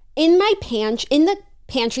 In my in the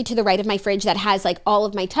pantry to the right of my fridge that has like all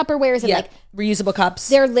of my Tupperwares and like reusable cups.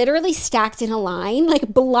 They're literally stacked in a line,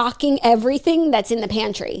 like blocking everything that's in the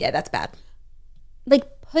pantry. Yeah, that's bad. Like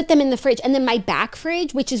put them in the fridge. And then my back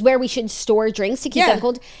fridge, which is where we should store drinks to keep them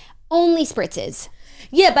cold, only spritzes.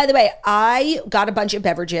 Yeah, by the way, I got a bunch of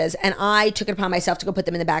beverages and I took it upon myself to go put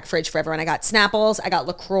them in the back fridge for everyone. I got Snapples, I got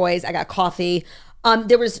LaCroix, I got coffee.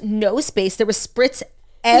 There was no space. There was spritz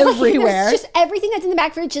everywhere. Just everything that's in the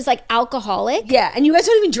back fridge is like alcoholic. Yeah, and you guys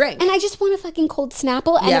don't even drink. And I just want a fucking cold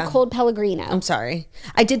Snapple and a cold Pellegrino. I'm sorry.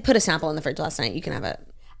 I did put a Snapple in the fridge last night. You can have it.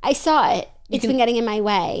 I saw it. It's been getting in my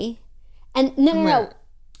way. And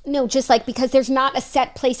no, just like because there's not a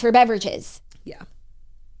set place for beverages. Yeah.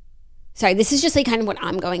 Sorry, this is just like kind of what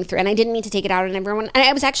I'm going through. And I didn't mean to take it out on everyone. And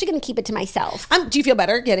I was actually going to keep it to myself. Do you feel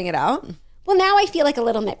better getting it out? Well, now I feel like a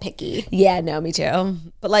little nitpicky. Yeah, no, me too.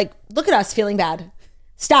 But like, look at us feeling bad.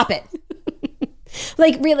 Stop it.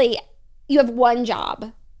 Like, really, you have one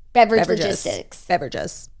job. Beverages. Logistics.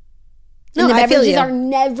 Beverages. And the beverages are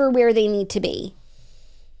never where they need to be.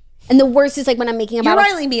 And the worst is like when I'm making a bottle.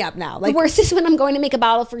 You're riling me up now. Like, the worst is when I'm going to make a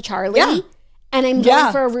bottle for Charlie. Yeah. And I'm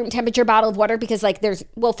going for a room temperature bottle of water because like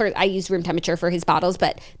I use room temperature for his bottles,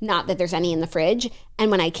 but not that there's any in the fridge.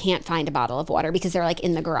 And when I can't find a bottle of water because they're like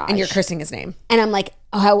in the garage. And you're cursing his name. And I'm like,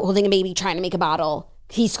 holding a baby, trying to make a bottle.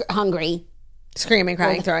 He's hungry. Screaming,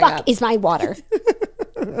 crying, throwing up. Fuck is my water.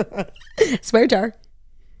 Swear jar.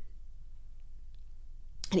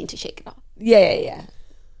 I need to shake it off. Yeah.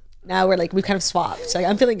 Now we're like, we kind of swapped. So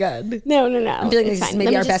I'm feeling good. No. I'm feeling like this is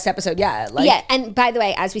maybe our best episode. Yeah. Yeah. And by the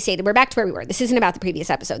way, as we stated, we're back to where we were. This isn't about the previous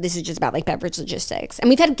episode. This is just about like beverage logistics. And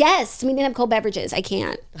we've had guests. We didn't have cold beverages. I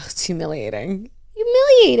can't. It's humiliating.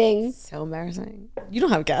 So embarrassing. You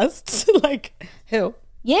don't have guests. Like, who?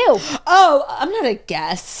 You. Oh, I'm not a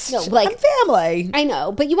guest. No, like, I'm family. I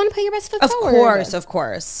know, but you want to put your best foot forward. Of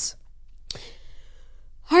course.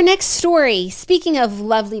 Our next story, speaking of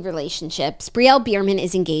lovely relationships, Brielle Bierman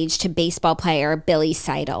is engaged to baseball player Billy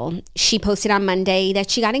Seidel. She posted on Monday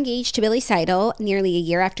that she got engaged to Billy Seidel nearly a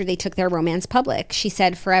year after they took their romance public. She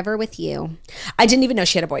said, "Forever with you." I didn't even know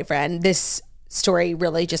she had a boyfriend. This story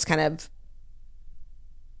really just kind of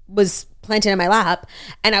was planted in my lap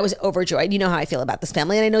and I was overjoyed. You know how I feel about this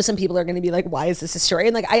family. And I know some people are going to be like, why is this a story?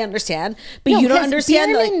 And like, I understand, but you don't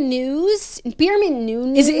understand. Bierman news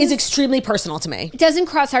is extremely personal to me. It doesn't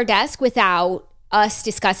cross our desk without us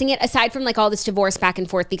discussing it, aside from like all this divorce back and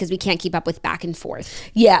forth because we can't keep up with back and forth.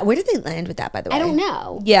 Yeah. Where did they land with that, by the way? I don't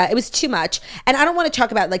know. Yeah, it was too much. And I don't want to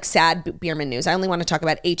talk about like sad Bierman news. I only want to talk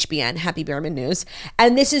about HBN, Happy Bierman news.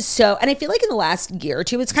 And this is and I feel like in the last year or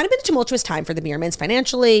two, it's kind of been a tumultuous time for the Biermans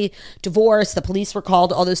financially, divorce, the police were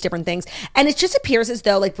called, all those different things. And it just appears as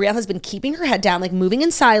though like Brielle has been keeping her head down, like moving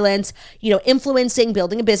in silence, influencing,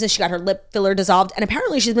 building a business. She got her lip filler dissolved. And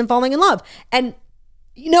apparently she's been falling in love. And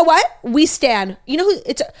you know what? We stan. You know who?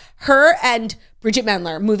 It's her and Bridget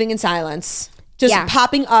Mendler moving in silence. Just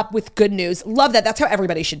popping up with good news. Love that. That's how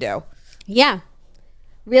everybody should do. Yeah.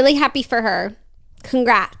 Really happy for her.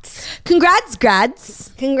 Congrats. Congrats,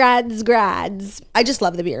 grads. Congrats, grads. I just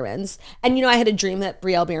love the Biermans. And I had a dream that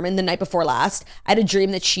Brielle Bierman, the night before last, I had a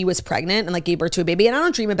dream that she was pregnant and like gave birth to a baby. And I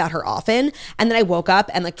don't dream about her often. And then I woke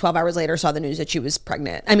up and like 12 hours later saw the news that she was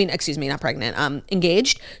pregnant. I mean, excuse me, not pregnant,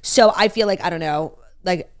 engaged. So I feel like, I don't know,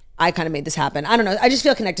 like I kind of made this happen. I don't know. I just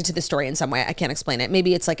feel connected to the story in some way. I can't explain it.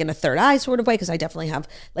 Maybe it's like in a third eye sort of way because I definitely have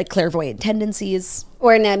like clairvoyant tendencies.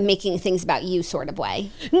 Or in a making things about you sort of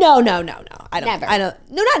way. No. I don't.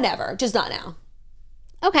 No, not never. Just not now.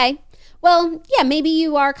 Okay. Well, yeah, maybe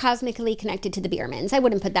you are cosmically connected to the Biermans. I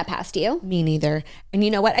wouldn't put that past you. Me neither. And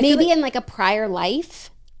you know what? Maybe in like a prior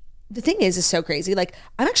life. The thing is so crazy. Like,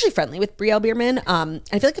 I'm actually friendly with Brielle Bierman.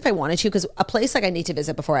 I feel like if I wanted to, because a place like I need to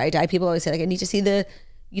visit before I die, people always say like I need to see the,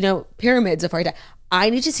 pyramids before I die. I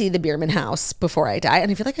need to see the Bierman house before I die. And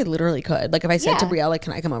I feel like I literally could. Like if I said to Brielle, like,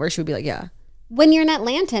 can I come over? She would be like, yeah. When you're in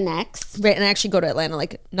Atlanta next. Right. And I actually go to Atlanta,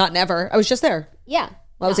 like not never. I was just there. Yeah.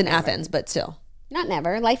 Well, I was in Athens, but still. Not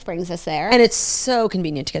never. Life brings us there. And it's so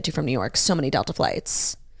convenient to get to from New York. So many Delta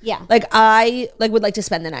flights. Yeah. Like I would like to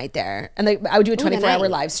spend the night there. And I would do a 24-hour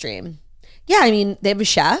live stream. Yeah, I mean, they have a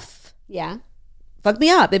chef. Yeah. Fuck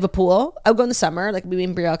me up. They have a pool. I would go in the summer. Like, me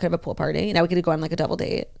and Brielle could have a pool party. Now we could go on, like, a double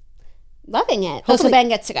date. Loving it. So Ben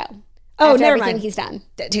gets to go. Oh, after never everything mind. He's done.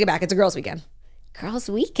 Take it back. It's a girls' weekend. Girls'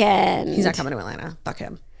 weekend. He's not coming to Atlanta. Fuck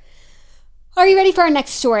him. Are you ready for our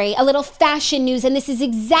next story? A little fashion news. And this is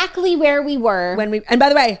exactly where we were. And by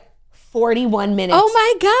the way, 41 minutes. Oh,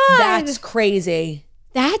 my God. That's crazy.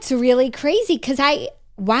 That's really crazy because I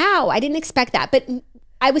didn't expect that. But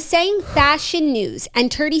I was saying fashion news,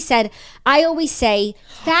 and Turdy said, I always say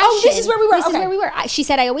fashion. Oh, this is where we were. This is where we were. She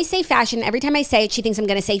said, I always say fashion. Every time I say it, she thinks I'm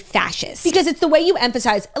going to say fascist. Because it's the way you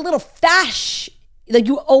emphasize a little fash. Like,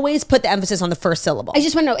 you always put the emphasis on the first syllable. I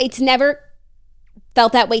just want to know, it's never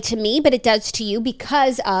felt that way to me, but it does to you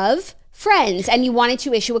because of Friends, and you wanted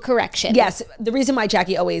to issue a correction. Yes. The reason why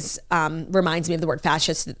Jackie always reminds me of the word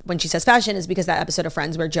fascist when she says fashion is because that episode of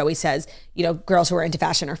Friends where Joey says, girls who are into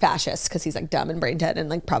fashion are fascists because he's like dumb and brain dead and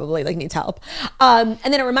like probably like needs help. And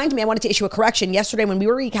then it reminded me I wanted to issue a correction yesterday when we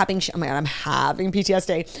were recapping. Oh my God, I'm having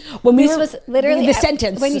PTSD. When this was literally the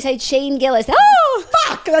sentence when you said Shane Gillis. Oh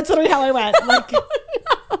fuck! That's literally how I went. Like,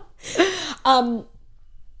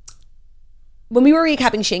 when we were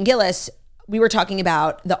recapping Shane Gillis, we were talking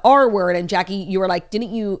about the R word, and Jackie, you were like,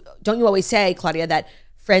 don't you always say, Claudia, that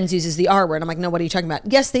Friends uses the R word? I'm like, no, what are you talking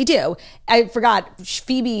about? Yes, they do. I forgot.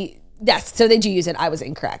 Phoebe, yes, so they do use it. I was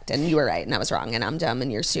incorrect, and you were right, and I was wrong, and I'm dumb,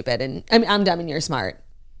 and you're stupid, and I'm dumb, and you're smart.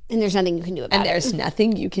 And there's nothing you can do about it. And there's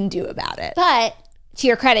nothing you can do about it. But to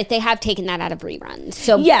your credit, they have taken that out of reruns.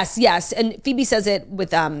 So yes. And Phoebe says it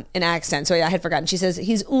with an accent, so I had forgotten. She says,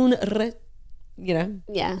 he's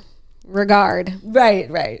Yeah. Regard.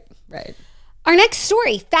 Right. Our next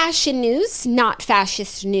story, fashion news, not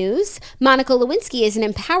fascist news. Monica Lewinsky is an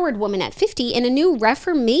empowered woman at 50 in a new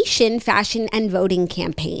Reformation fashion and voting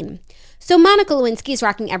campaign. So Monica Lewinsky is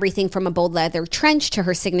rocking everything from a bold leather trench to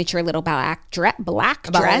her signature little black dress. Black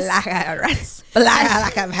hair.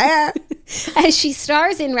 As she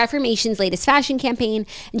stars in Reformation's latest fashion campaign,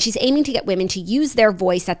 and she's aiming to get women to use their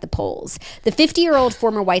voice at the polls. The 50-year-old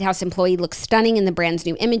former White House employee looks stunning in the brand's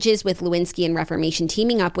new images, with Lewinsky and Reformation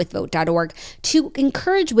teaming up with Vote.org to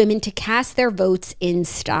encourage women to cast their votes in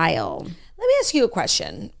style. Let me ask you a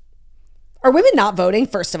question. Are women not voting,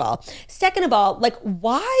 first of all? Second of all, like,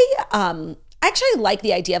 why? I actually like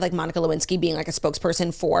the idea of like Monica Lewinsky being like a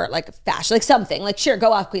spokesperson for like fashion, like something. Like, sure,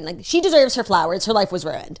 go off, queen. Like, she deserves her flowers. Her life was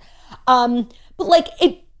ruined. But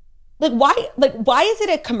why is it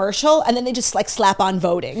a commercial and then they just like slap on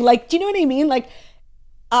voting? Like, do you know what I mean? Like,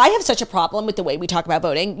 I have such a problem with the way we talk about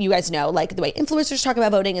voting. You guys know, like, the way influencers talk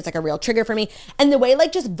about voting is like a real trigger for me. And the way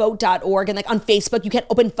like just vote.org and like on Facebook, you can't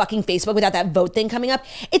open fucking Facebook without that vote thing coming up.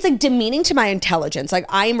 It's like demeaning to my intelligence. Like,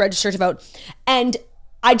 I am registered to vote. And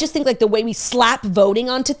I just think like the way we slap voting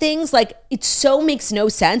onto things, like, it so makes no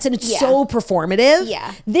sense and it's so performative.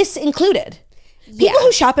 Yeah. This included. People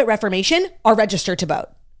who shop at Reformation are registered to vote.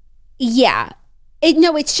 Yeah.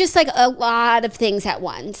 No, it's just like a lot of things at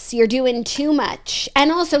once. You're doing too much.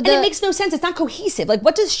 And also And it makes no sense. It's not cohesive. Like,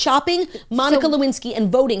 what does shopping, Monica Lewinsky,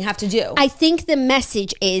 and voting have to do? I think the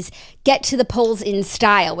message is get to the polls in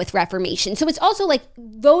style with Reformation. So it's also like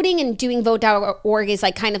voting and doing vote.org is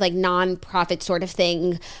like kind of like non-profit sort of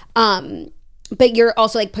thing. But you're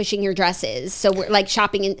also like pushing your dresses. So we're like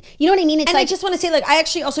shopping and you know what I mean? It's and like I just want to say, like, I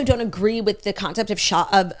actually also don't agree with the concept of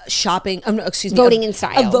shopping. No, excuse me, voting in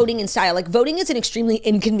style. Of voting in style. Like, voting is an extremely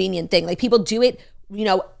inconvenient thing. Like, people do it, you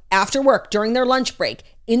know, after work, during their lunch break,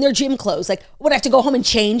 in their gym clothes. Like, what, I have to go home and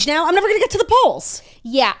change now? I'm never going to get to the polls.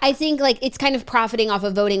 Yeah, I think like it's kind of profiting off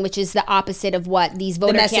of voting, which is the opposite of what these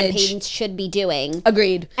voter campaigns should be doing.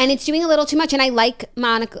 Agreed. And it's doing a little too much. And I like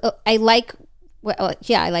Monica. I like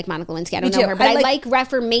Monica Lewinsky. I don't know her, but I like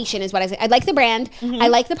Reformation is what I say. I like the brand. I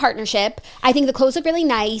like the partnership. I think the clothes look really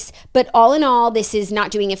nice, but all in all, this is not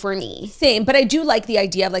doing it for me. Same, but I do like the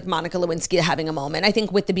idea of like Monica Lewinsky having a moment. I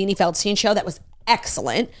think with the Beanie Feldstein show, that was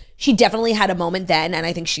excellent. She definitely had a moment then, and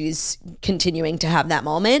I think she's continuing to have that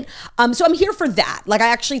moment. So I'm here for that. Like, I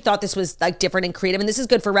actually thought this was like different and creative, and this is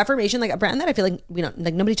good for Reformation, like a brand that I feel like we don't,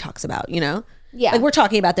 like, nobody talks about, you know? Yeah. Like, we're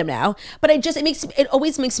talking about them now, but it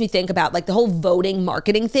always makes me think about like the whole voting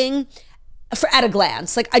marketing thing at a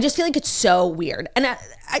glance. Like, I just feel like it's so weird. And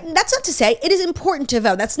that's not to say it is important to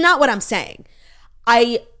vote. That's not what I'm saying.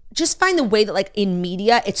 I just find the way that like in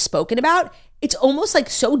media it's spoken about, it's almost like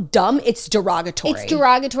so dumb, it's derogatory. It's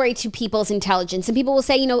derogatory to people's intelligence. And people will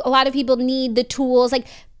say, you know, a lot of people need the tools. Like,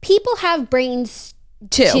 people have brains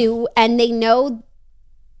too, and they know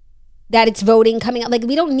that it's voting coming up. Like,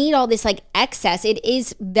 we don't need all this like excess. It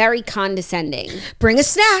is very condescending. Bring a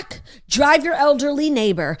snack, drive your elderly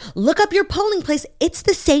neighbor, look up your polling place. It's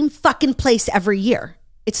the same fucking place every year.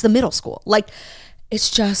 It's the middle school. Like,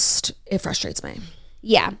 it's just, it frustrates me.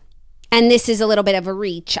 Yeah. And this is a little bit of a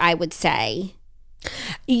reach, I would say.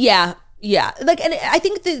 Yeah. Yeah. Like, and I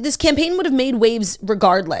think this campaign would have made waves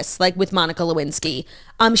regardless, like with Monica Lewinsky.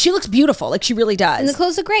 She looks beautiful. Like, she really does. And the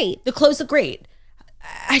clothes look great. The clothes look great.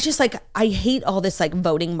 I just like, I hate all this like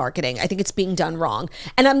voting marketing. I think it's being done wrong.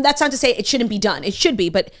 And that's not to say it shouldn't be done. It should be,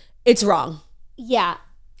 but it's wrong. Yeah.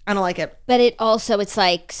 I don't like it. But it also, it's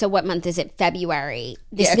like, so what month is it? February.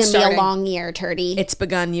 This is going to be a long year, Turdy. It's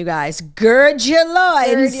begun, you guys. Gird your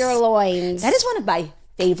loins. Gird your loins. That is one of my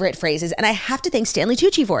favorite phrases. And I have to thank Stanley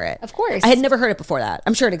Tucci for it. Of course. I had never heard it before that.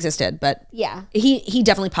 I'm sure it existed, but yeah, he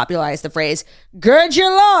definitely popularized the phrase, gird your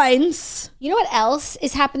loins. You know what else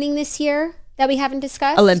is happening this year that we haven't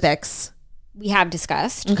discussed? Olympics. We have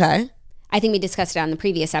discussed. Okay. I think we discussed it on the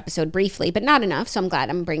previous episode briefly, but not enough. So I'm glad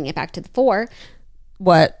I'm bringing it back to the fore.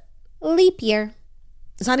 What? Leap year.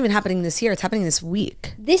 It's not even happening this year. It's happening this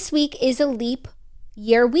week. This week is a leap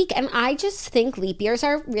year week. And I just think leap years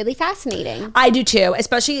are really fascinating. I do too,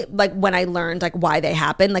 especially like when I learned like why they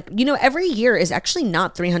happen. Like, you know, every year is actually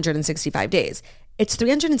not 365 days. It's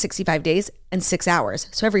 365 days and 6 hours.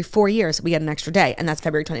 So every 4 years, we get an extra day, and that's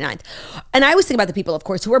February 29th. And I always think about the people, of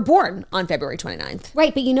course, who are born on February 29th.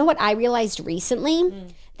 Right, but you know what I realized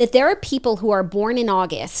recently? That there are people who are born in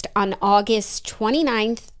August, on August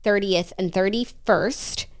 29th, 30th, and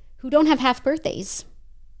 31st, who don't have half birthdays.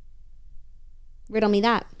 Riddle me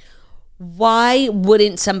that. Why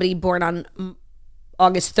wouldn't somebody born on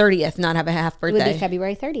August 30th not have a half birthday? It would be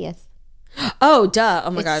February 30th. Oh, duh.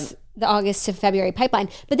 Oh, my God. The August to February pipeline.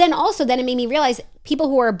 But then also, then it made me realize people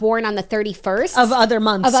who are born on the 31st of other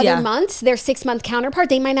months, their 6-month counterpart,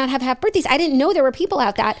 they might not have half birthdays. I didn't know there were people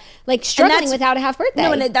out that like struggling without a half birthday.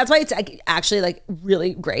 No, and that's why it's like, actually like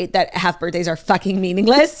really great that half birthdays are fucking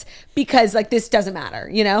meaningless because like this doesn't matter,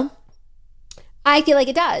 you know? I feel like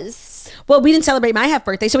it does. Well, we didn't celebrate my half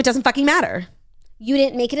birthday, so it doesn't fucking matter. You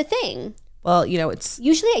didn't make it a thing. Well, you know, it's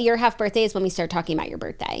usually at your half birthday is when we start talking about your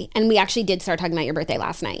birthday. And we actually did start talking about your birthday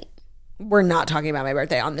last night. We're not talking about my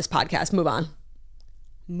birthday on this podcast. Move on.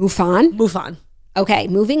 Move on? Move on. Okay,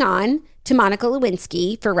 moving on to Monica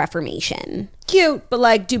Lewinsky for Reformation. Cute, but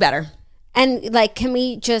like, do better. And like, can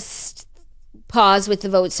we just pause with the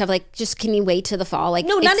vote stuff? Like, just can you wait till the fall? Like,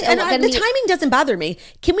 no, the timing doesn't bother me.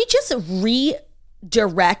 Can we just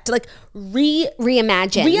redirect, like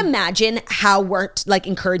reimagine how we're like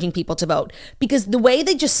encouraging people to vote? Because the way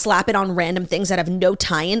they just slap it on random things that have no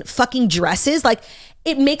tie-in, fucking dresses, like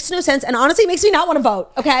it makes no sense, and honestly, it makes me not want to vote.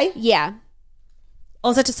 Okay? Yeah.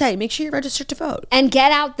 All that to say, make sure you're registered to vote. And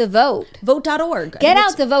get out the vote. Vote.org. Get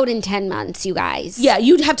out the vote in 10 months, you guys. Yeah,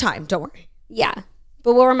 you'd have time. Don't worry. Yeah.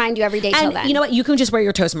 But we'll remind you every day till then. And you know what? You can just wear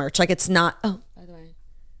your Toast merch. Like, it's not... Oh, by the way.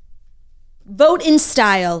 Vote in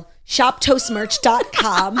style.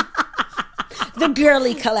 ShopToastmerch.com. The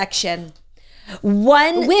girly collection.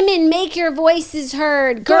 Women, make your voices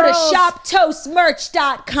heard. Go Girls, to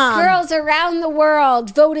shoptoastmerch.com. Girls around the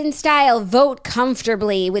world, vote in style, vote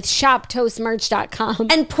comfortably with shoptoastmerch.com.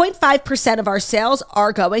 And 0.5% of our sales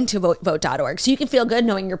are going to vote.org. So you can feel good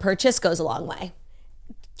knowing your purchase goes a long way.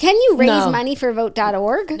 Can you raise money for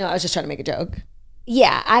vote.org? No, I was just trying to make a joke.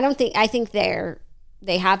 Yeah, I think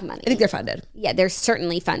they have money. I think they're funded. Yeah, they're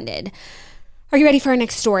certainly funded. Are you ready for our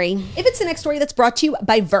next story? If it's the next story, that's brought to you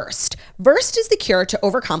by Versed. Versed is the cure to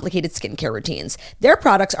overcomplicated skincare routines. Their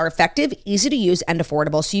products are effective, easy to use, and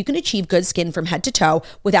affordable, so you can achieve good skin from head to toe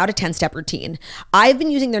without a 10-step routine. I've been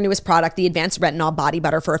using their newest product, the Advanced Retinol Body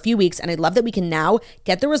Butter, for a few weeks, and I love that we can now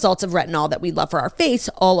get the results of retinol that we love for our face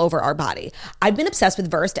all over our body. I've been obsessed with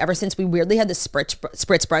Versed ever since we weirdly had the Spritz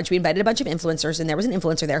brunch. We invited a bunch of influencers, and there was an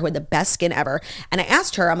influencer there who had the best skin ever. And I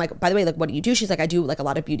asked her, I'm like, by the way, like, what do you do? She's like, I do like a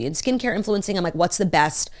lot of beauty and skincare influencing. I'm like, what's the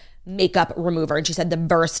best makeup remover? And she said the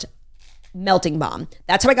Versed Melting Balm.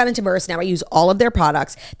 That's how I got into Versed. Now I use all of their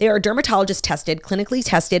products. They are dermatologist tested, clinically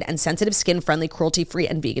tested, and sensitive skin friendly, cruelty free,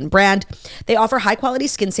 and vegan brand. They offer high quality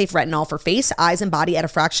skin safe retinol for face, eyes, and body at a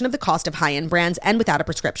fraction of the cost of high end brands and without a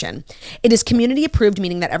prescription. It is community approved,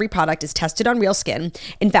 meaning that every product is tested on real skin.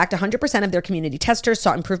 In fact, 100% of their community testers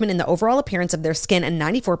saw improvement in the overall appearance of their skin, and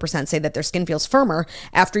 94% say that their skin feels firmer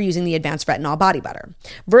after using the Advanced Retinol Body Butter.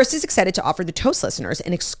 Versed is excited to offer the Toast listeners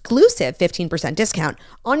an exclusive 15% discount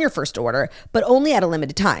on your first order, but only for a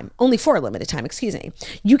limited time, excuse me.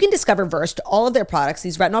 You can discover Versed, all of their products.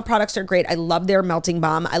 These retinol products are great. I love their melting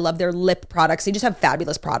balm. I love their lip products. They just have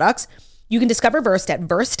fabulous products. You can discover Versed at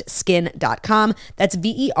verstskin.com. That's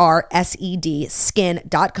VERSED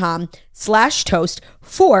skin.com/toast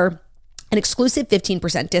for an exclusive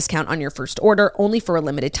 15% discount on your first order, only for a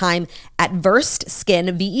limited time at verstskin,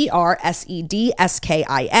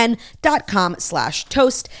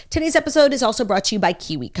 verstskin.com/toast. Today's episode is also brought to you by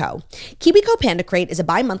KiwiCo. KiwiCo Panda Crate is a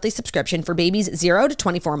bi-monthly subscription for babies 0 to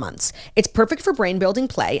 24 months. It's perfect for brain building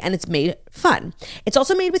play, and it's made fun. It's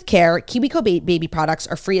also made with care. KiwiCo baby products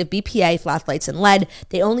are free of BPA, phthalates, and lead.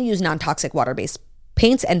 They only use non-toxic water-based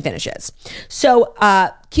paints and finishes. So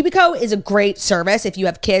KiwiCo is a great service. If you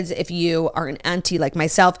have kids, if you are an auntie like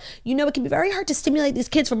myself, you know it can be very hard to stimulate these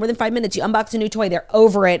kids for more than 5 minutes. You unbox a new toy, they're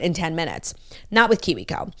over it in 10 minutes. Not with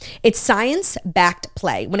KiwiCo. It's science-backed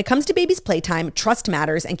play. When it comes to babies' playtime, trust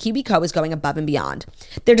matters, and KiwiCo is going above and beyond.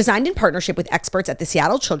 They're designed in partnership with experts at the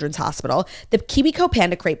Seattle Children's Hospital. The KiwiCo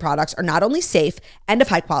Panda Crate products are not only safe and of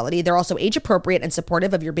high quality, they're also age-appropriate and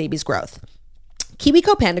supportive of your baby's growth.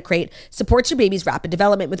 KiwiCo Panda Crate supports your baby's rapid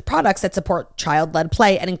development with products that support child-led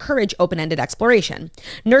play and encourage open-ended exploration.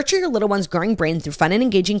 Nurture your little one's growing brain through fun and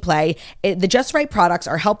engaging play. The just right products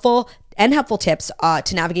are helpful tips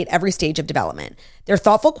to navigate every stage of development. Their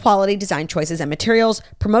thoughtful quality design choices and materials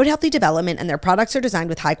promote healthy development, and their products are designed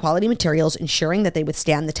with high quality materials, ensuring that they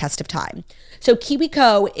withstand the test of time. So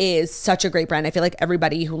KiwiCo is such a great brand. I feel like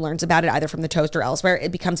everybody who learns about it, either from the Toast or elsewhere,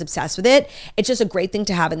 it becomes obsessed with it. It's just a great thing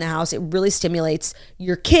to have in the house. It really stimulates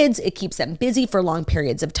your kids. It keeps them busy for long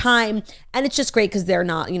periods of time. And it's just great because they're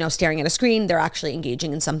not, staring at a screen. They're actually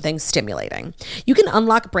engaging in something stimulating. You can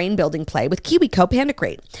unlock brain building play with KiwiCo Panda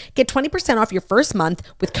Crate. Get 20% off your first month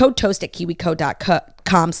with code TOAST at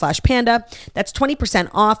kiwico.com/panda. That's 20%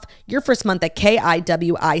 off your first month at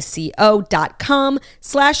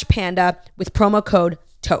kiwico.com/panda with promo code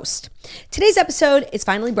TOAST. Today's episode is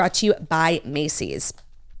finally brought to you by Macy's.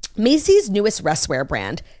 Macy's newest restwear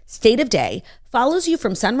brand, State of Day, follows you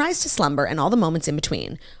from sunrise to slumber and all the moments in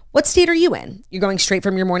between. What state are you in? You're going straight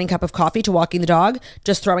from your morning cup of coffee to walking the dog,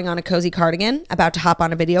 just throwing on a cozy cardigan, about to hop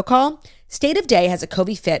on a video call? State of Day has a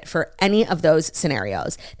cozy fit for any of those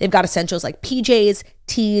scenarios. They've got essentials like PJs,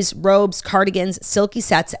 tees, robes, cardigans, silky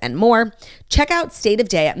sets, and more. Check out State of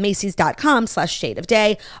Day at Macy's.com/State of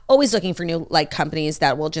Day. Always looking for new companies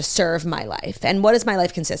that will just serve my life. And what does my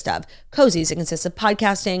life consist of? Cozies. It consists of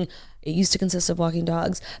podcasting. It used to consist of walking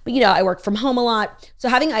dogs, but I work from home a lot. So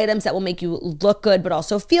having items that will make you look good, but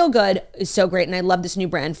also feel good is so great. And I love this new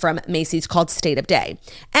brand from Macy's called State of Day.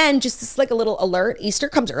 And just this a little alert, Easter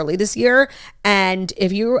comes early this year. And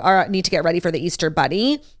if you need to get ready for the Easter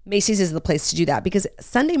bunny, Macy's is the place to do that because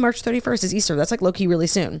Sunday, March 31st is Easter. That's low-key really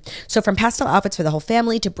soon. So from pastel outfits for the whole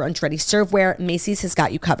family to brunch-ready serveware, Macy's has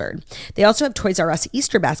got you covered. They also have Toys R Us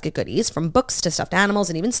Easter basket goodies, from books to stuffed animals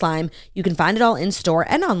and even slime. You can find it all in store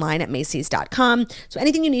and online at Macy's.com. So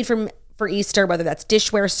anything you need for Easter, whether that's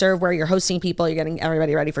dishware, serveware, you're hosting people, you're getting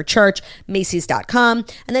everybody ready for church, Macy's.com.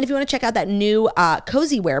 And then if you want to check out that new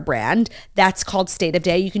cozy wear brand that's called State of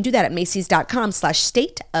Day, you can do that at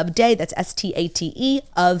Macy's.com/State of Day. That's STATE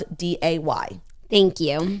of DAY. Thank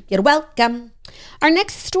you. You're welcome. Our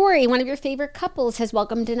next story, one of your favorite couples has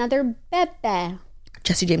welcomed another bebe.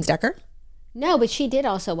 Jesse James Decker. No, but she did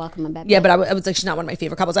also welcome a bebe. Yeah, but I was like, she's not one of my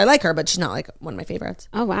favorite couples. I like her, but she's not like one of my favorites.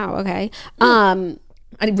 Oh, wow. Okay.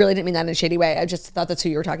 I really didn't mean that in a shady way. I just thought that's who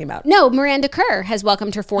you were talking about. No, Miranda Kerr has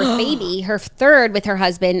welcomed her fourth baby, her third with her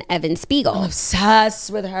husband, Evan Spiegel.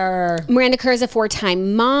 Obsessed with her. Miranda Kerr is a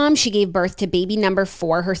 4-time mom. She gave birth to baby number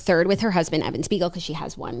 4, her third with her husband, Evan Spiegel, because she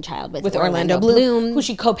has one child with Orlando Bloom, who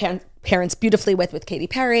she co-parents beautifully with Katy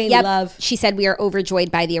Perry. Yep. Love. She said, "We are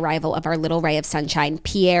overjoyed by the arrival of our little ray of sunshine,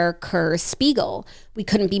 Pierre Kerr Spiegel. We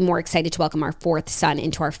couldn't be more excited to welcome our 4th son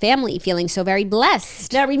into our family, feeling so very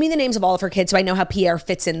blessed." Now read me the names of all of her kids so I know how Pierre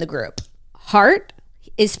fits in the group. Hart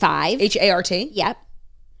is 5. Hart. Yep.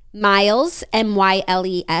 Miles,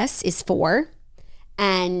 Myles, is 4.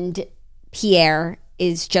 And Pierre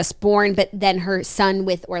is just born, but then her son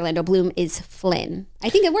with Orlando Bloom is Flynn. I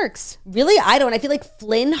think it works. Really? I don't. I feel like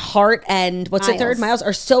Flynn, Hart, and what's the third? Miles. Miles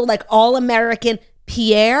are so like all American.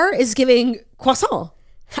 Pierre is giving croissant.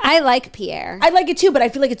 I like Pierre. I like it too, but I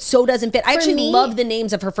feel like it so doesn't fit. I actually me- love the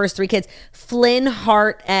names of her first 3 kids. Flynn,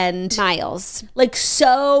 Hart, and Miles. like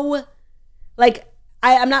so like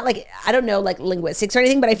I'm not like, I don't know like linguistics or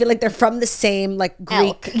anything, but I feel like they're from the same like Greek.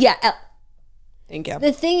 Elk. Yeah. Thank you.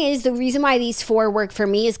 The thing is, the reason why these 4 work for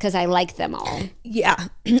me is because I like them all. Yeah.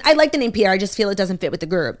 I like the name Pierre. I just feel it doesn't fit with the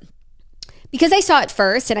group. Because I saw it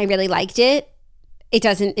first and I really liked it,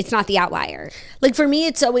 it's not the outlier. Like for me,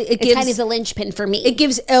 it's always, It's kind of the linchpin for me. it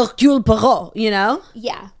gives Hercule Poirot, you know?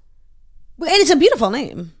 Yeah. And it's a beautiful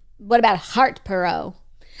name. What about Hart Perot?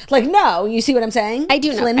 Like, no, you see what I'm saying? I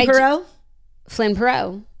do know. Flynn Perot? Flynn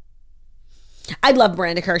Perot. I love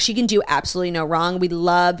Miranda Kerr. She can do absolutely no wrong. We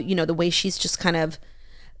love, the way she's just kind of,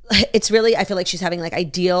 it's really, I feel like she's having like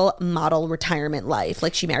ideal model retirement life.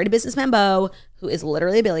 Like she married a businessman, Beau, who is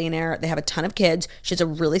literally a billionaire. They have a ton of kids. She has a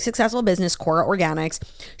really successful business, Cora Organics.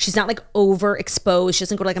 She's not like overexposed. She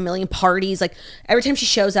doesn't go to like a million parties. Like every time she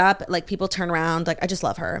shows up, like people turn around. Like I just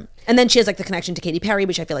love her. And then she has like the connection to Katy Perry,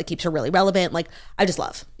 which I feel like keeps her really relevant. Like I just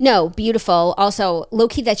love. No, beautiful. Also,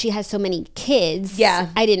 low-key that she has so many kids. Yeah.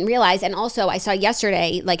 I didn't realize. And also, I saw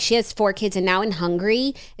yesterday, like she has 4 kids, and now in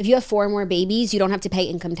Hungary, if you have 4 more babies, you don't have to pay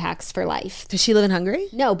income tax for life. Does she live in Hungary?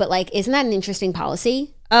 No, but like, isn't that an interesting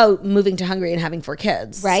policy? Oh, moving to Hungary and having 4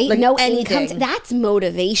 kids. Right? Like no anything. income. That's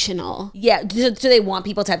motivational. Yeah. Do they want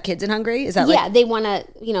people to have kids in Hungary? Is that like... Yeah, they want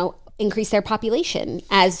to, increase their population,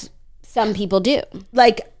 as some people do.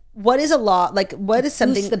 Like, what is a law? Like, what is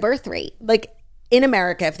something... Boost the birth rate. Like, in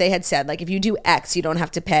America, if they had said, like, if you do X, you don't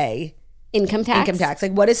have to pay Income tax.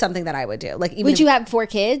 Like, what is something that I would do? Like, even Would if- you have 4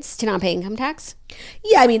 kids to not pay income tax?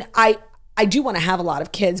 Yeah, I mean, I do want to have a lot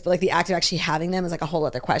of kids, but like the act of actually having them is like a whole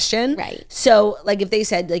other question. Right. So, like, if they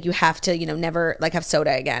said, like, you have to, never, like, have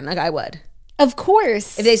soda again, like, I would. Of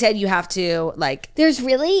course. If they said you have to, like... There's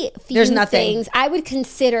really few There's nothing. things. I would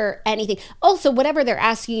consider anything. Also, whatever they're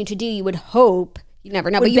asking you to do, you would hope, you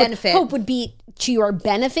never know, Would but you benefit. would hope would be to your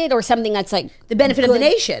benefit, or something that's like The benefit of the good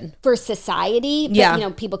nation. for society. But, Yeah.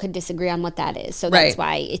 people could disagree on what that is. So that's Right.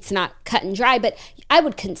 why it's not cut and dry. But I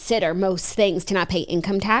would consider most things to not pay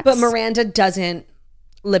income tax. But Miranda doesn't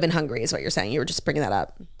live in Hungary, is what you're saying. You were just bringing that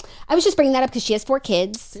up. I was just bringing that up because she has 4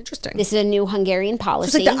 kids. Interesting. This is a new Hungarian It's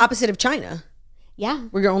policy. like the opposite of China, Yeah.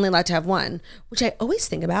 where you're only allowed to have one, which I always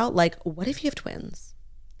think about, like, what if you have twins?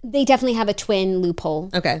 They definitely have a twin loophole,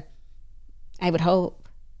 Okay. I would hope.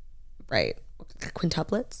 Right.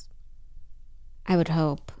 Quintuplets? I would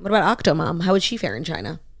hope. What about Octomom? How would she fare in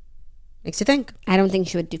China? Makes you think. I don't think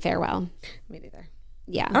she would do fair well. Me neither.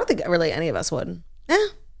 Yeah. I don't think really any of us would. I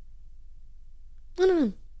don't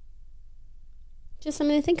know. Just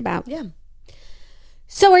something to think about. Yeah.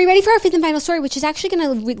 So are you ready for our 5th and final story, which is actually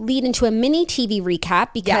going to lead into a mini TV recap,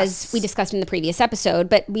 because Yes. we discussed in the previous episode,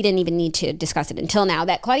 but we didn't even need to discuss it until now,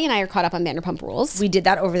 that Claudia and I are caught up on Vanderpump Rules. We did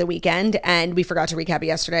that over the weekend, and we forgot to recap it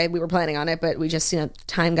yesterday. We were planning on it, but we just,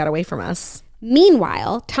 time got away from us.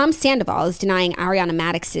 Meanwhile, Tom Sandoval is denying Ariana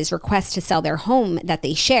Madix's request to sell their home that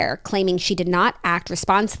they share, claiming she did not act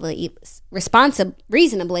reasonably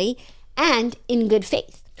and in good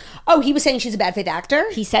faith. Oh, he was saying she's a bad faith actor?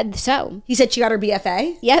 He said so. He said she got her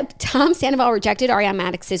BFA? Yep, Tom Sandoval rejected Ariana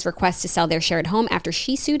Madix's request to sell their shared home after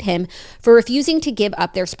she sued him for refusing to give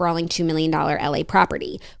up their sprawling $2 million LA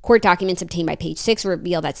property. Court documents obtained by Page 6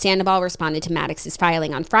 reveal that Sandoval responded to Madix's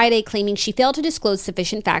filing on Friday, claiming she failed to disclose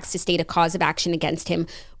sufficient facts to state a cause of action against him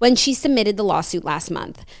when she submitted the lawsuit last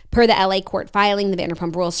month. Per the LA court filing, the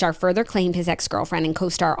Vanderpump Rules star further claimed his ex-girlfriend and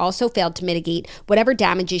co-star also failed to mitigate whatever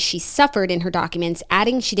damages she suffered in her documents,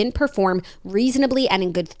 adding she didn't perform reasonably and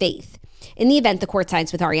in good faith. In the event the court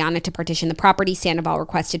sides with Ariana to partition the property, Sandoval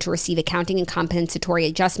requested to receive accounting and compensatory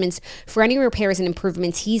adjustments for any repairs and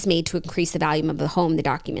improvements he's made to increase the value of the home, the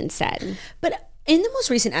document said. But in the most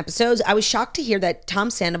recent episodes, I was shocked to hear that Tom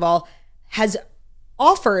Sandoval has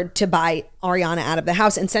offered to buy Ariana out of the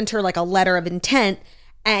house and sent her like a letter of intent,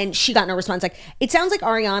 and she got no response. Like, it sounds like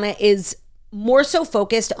Ariana is more so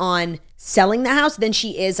focused on selling the house than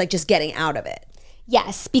she is like just getting out of it.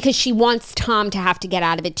 Yes, because she wants Tom to have to get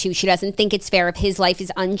out of it too. She doesn't think it's fair if his life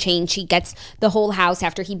is unchanged. She gets the whole house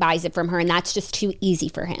after he buys it from her, and that's just too easy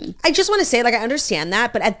for him. I just want to say, like, I understand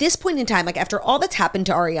that, but at this point in time, like, after all that's happened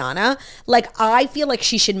to Ariana, like, I feel like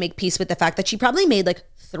she should make peace with the fact that she probably made like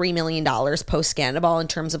 $3 million post Scandal in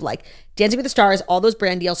terms of like Dancing with the Stars, all those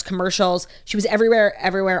brand deals, commercials. She was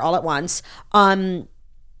everywhere all at once.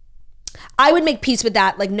 I would make peace with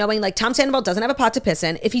that, like knowing like Tom Sandoval doesn't have a pot to piss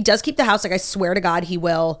in. If he does keep the house, like I swear to God, he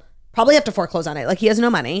will probably have to foreclose on it. Like he has no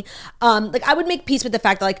money. Like I would make peace with the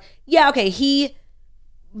fact that like, yeah, okay, he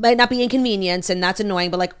might not be inconvenienced and that's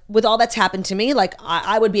annoying, but like with all that's happened to me, like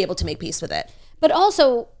I would be able to make peace with it. But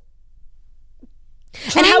also,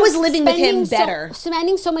 and how is living with him better?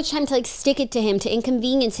 Spending so much time to like stick it to him, to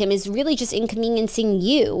inconvenience him is really just inconveniencing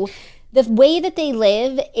you. The way that they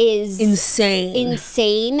live is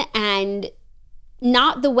insane and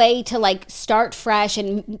not the way to like start fresh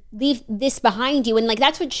and leave this behind you. And like,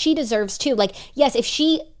 that's what she deserves too. Like, yes, if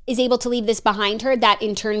she is able to leave this behind her, that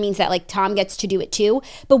in turn means that like Tom gets to do it too.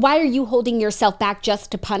 But why are you holding yourself back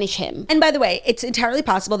just to punish him? And by the way, it's entirely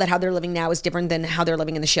possible that how they're living now is different than how they're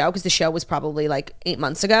living in the show, because the show was probably like 8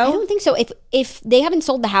 months ago. I don't think so. If they haven't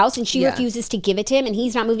sold the house and she refuses to give it to him and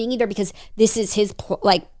he's not moving either because this is his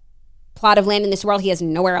plot of land in this world, he has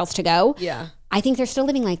nowhere else to go. Yeah. I think they're still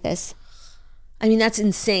living like this. I mean, that's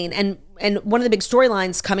insane. And one of the big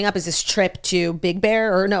storylines coming up is this trip to Big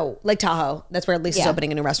Bear, or no, Lake Tahoe. That's where Lisa's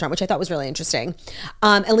opening a new restaurant, which I thought was really interesting.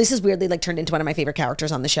 And Lisa's weirdly like turned into one of my favorite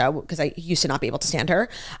characters on the show because I used to not be able to stand her.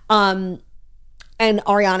 And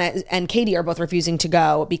Ariana and Katie are both refusing to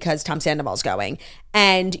go because Tom Sandoval's going.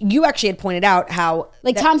 And you actually had pointed out how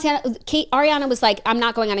like Ariana was like, I'm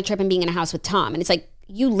not going on a trip and being in a house with Tom. And it's like,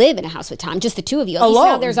 you live in a house with Tom, just the two of you. At least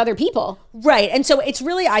now there's other people. Right. And so it's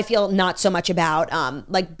really, I feel, not so much about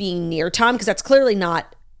like being near Tom, because that's clearly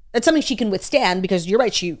not, that's something she can withstand, because you're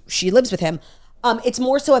right, she lives with him. It's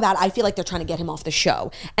more so about, I feel like they're trying to get him off the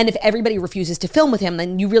show. And if everybody refuses to film with him,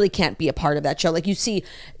 then you really can't be a part of that show. Like you see,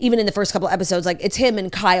 even in the first couple of episodes, like it's him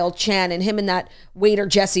and Kyle Chan and him and that waiter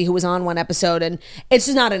Jesse who was on one episode, and it's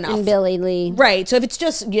just not enough. And Billy Lee. Right. So if it's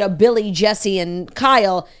just, Billy, Jesse, and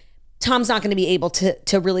Kyle, Tom's not going to be able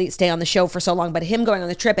to really stay on the show for so long. But him going on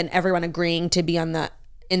the trip and everyone agreeing to be in the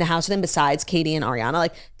house with him, besides Katie and Ariana,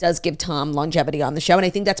 like does give Tom longevity on the show. And I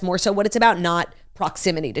think that's more so what it's about, not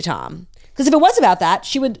proximity to Tom. Because if it was about that,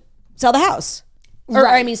 she would sell the house. Or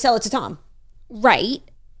right. I mean, sell it to Tom. Right.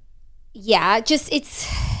 Yeah. Just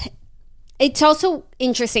it's also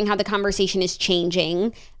interesting how the conversation is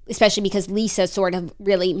changing, especially because Lisa sort of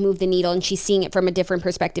really moved the needle and she's seeing it from a different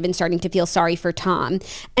perspective and starting to feel sorry for Tom.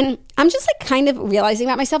 And I'm just like kind of realizing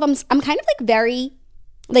about myself, I'm kind of like very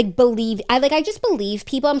like I just believe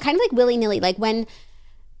people. I'm kind of like willy-nilly, like when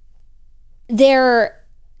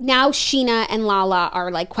now Sheena and Lala are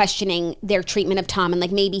like questioning their treatment of Tom and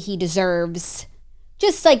like maybe he deserves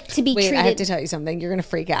just like to be treated. I have to tell you something. You're going to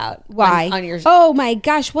freak out. Why? On your, oh my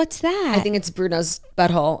gosh, what's that? I think it's Bruno's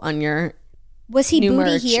butthole on your Was he new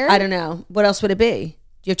booty merch. here? I don't know. What else would it be?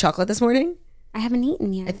 Do you have chocolate this morning? I haven't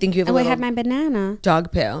eaten yet. I think you have a I little had my banana.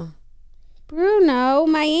 dog poo. Bruno,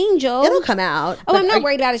 my angel. It'll come out. Oh, I'm not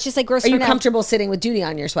worried about it. It's just like gross. Are you now. comfortable sitting with duty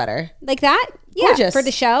on your sweater? Like that? Yeah. Gorgeous. For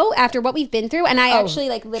the show, after what we've been through. And I actually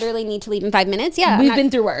like literally need to leave in 5 minutes. Yeah. We've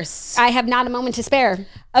been through worse. I have not a moment to spare.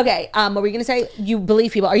 Okay. What were you going to say? You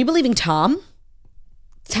believe people. Are you believing Tom?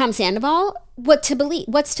 Tom Sandoval? What's to believe?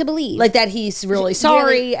 Like that he's really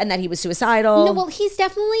sorry and that he was suicidal? No, well, he's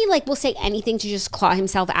definitely like will say anything to just claw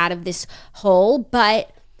himself out of this hole.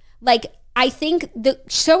 But like, I think the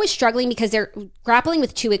show is struggling because they're grappling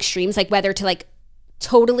with two extremes, like whether to like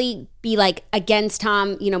totally be like against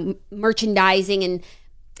Tom, merchandising and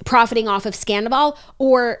profiting off of Scandal,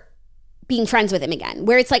 or being friends with him again,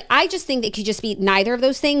 where it's like, I just think it could just be neither of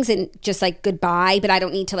those things and just like goodbye, but I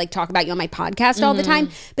don't need to like talk about you on my podcast all the time.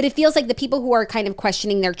 But it feels like the people who are kind of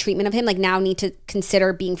questioning their treatment of him like now need to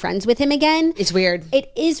consider being friends with him again. It's weird. It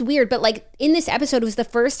is weird, but like in this episode, it was the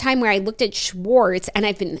first time where I looked at Schwartz, and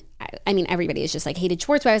everybody has just like hated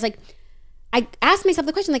Schwartz, but I was like, I asked myself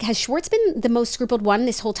the question, like, has Schwartz been the most scrupled one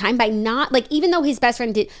this whole time by not, like, even though his best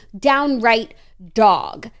friend did downright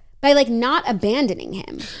dog, by like not abandoning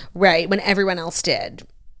him. Right, when everyone else did.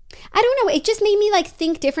 I don't know. It just made me like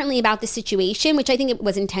think differently about the situation, which I think it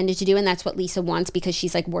was intended to do. And that's what Lisa wants because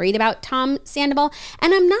she's like worried about Tom Sandoval.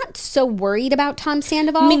 And I'm not so worried about Tom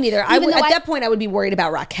Sandoval. Me neither. At that point, I would be worried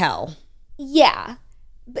about Raquel. Yeah.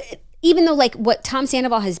 But even though like what Tom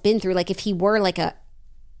Sandoval has been through, like if he were like a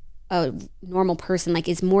normal person, like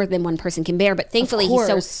is more than one person can bear, but thankfully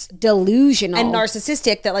he's so delusional and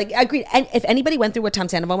narcissistic that like I agree. And if anybody went through what Tom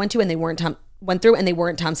Sandoval went through and they weren't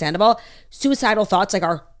Tom Sandoval, suicidal thoughts like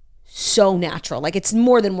are so natural. Like it's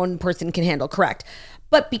more than one person can handle, correct?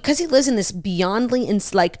 But because he lives in this beyondly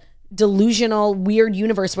like delusional weird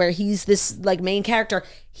universe where he's this like main character,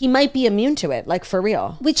 he might be immune to it, like for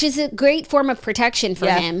real, which is a great form of protection for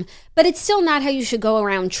him, but it's still not how you should go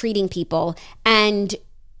around treating people. And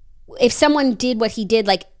if someone did what he did,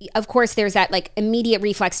 like, of course, there's that like immediate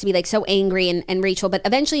reflex to be like so angry and Rachel, but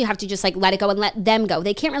eventually you have to just like let it go and let them go.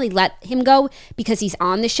 They can't really let him go because he's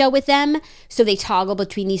on the show with them. So they toggle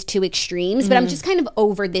between these two extremes. But I'm just kind of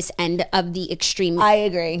over this end of the extreme I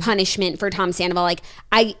agree. punishment for Tom Sandoval. Like,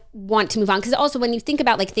 I want to move on. Because also when you think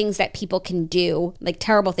about like things that people can do, like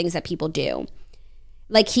terrible things that people do,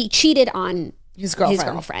 like he cheated on his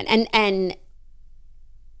girlfriend. And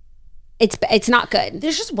it's not good.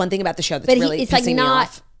 There's just one thing about the show that's really pissing me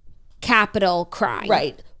off. Capital crime.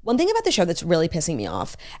 Right. One thing about the show that's really pissing me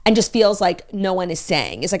off and just feels like no one is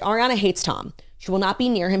saying is like Ariana hates Tom. She will not be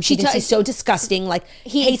near him. She thinks he's so disgusting. Like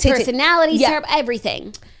his personality, terrible,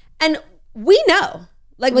 everything. And we know.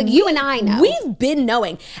 Like you and I know. We've been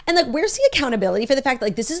knowing. And like, where's the accountability for the fact that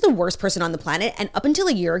like this is the worst person on the planet? And up until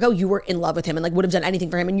a year ago, you were in love with him and like would have done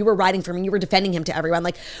anything for him and you were riding for him and you were defending him to everyone.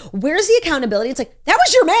 Like, where's the accountability? It's like, that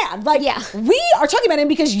was your man. Like, we are talking about him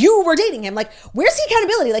because you were dating him. Like, where's the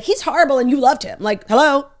accountability? Like, he's horrible and you loved him. Like,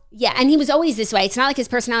 hello? Yeah, and he was always this way. It's not like his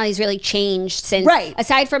personality's really changed since. Right.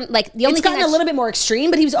 Aside from like the only thing gotten a little bit more extreme,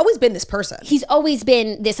 but he's always been this person. He's always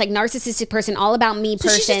been this like narcissistic person, all about me person.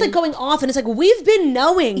 So she's just like going off, and it's like we've been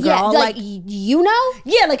knowing, girl. Yeah, like you know.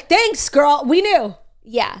 Yeah, like thanks, girl. We knew.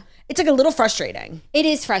 Yeah. It's like a little frustrating. It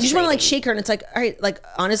is frustrating. You just want to like shake her, and it's like, all right, like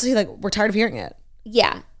honestly, like we're tired of hearing it.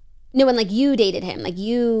 Yeah. No, and like you dated him, like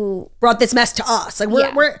you brought this mess to us. Like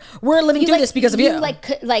we're living through this because of you.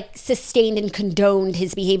 Like sustained and condoned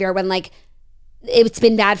his behavior when like it's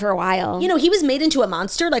been bad for a while. You know, he was made into a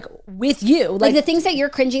monster like with you. Like the things that you're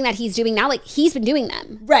cringing that he's doing now, like he's been doing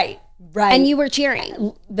them. Right. And you were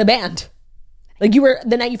cheering the band. Like you were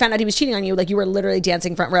the night you found out he was cheating on you. Like you were literally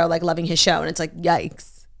dancing front row, like loving his show, and it's like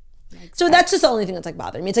yikes. So that's just the only thing that's like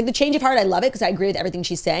bothering me. It's like the change of heart. I love it because I agree with everything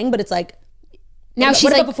she's saying, but it's like. Now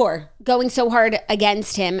she's like going so hard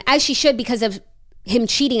against him, as she should because of him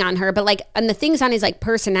cheating on her. But like, and the things on his like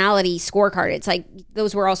personality scorecard, it's like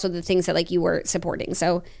those were also the things that like you were supporting.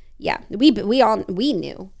 So yeah, we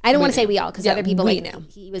knew. I don't want to say we all because other people like knew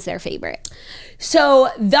he was their favorite. So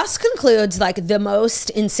thus concludes like the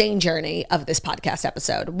most insane journey of this podcast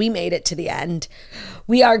episode. We made it to the end.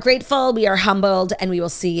 We are grateful, we are humbled, and we will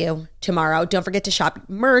see you tomorrow. Don't forget to shop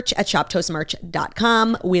merch at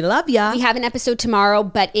shoptoastmerch.com. We love ya. We have an episode tomorrow,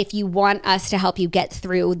 but if you want us to help you get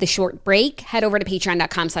through the short break, head over to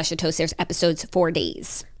patreon.com/thetoast. There's episodes 4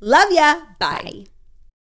 days. Love ya. Bye.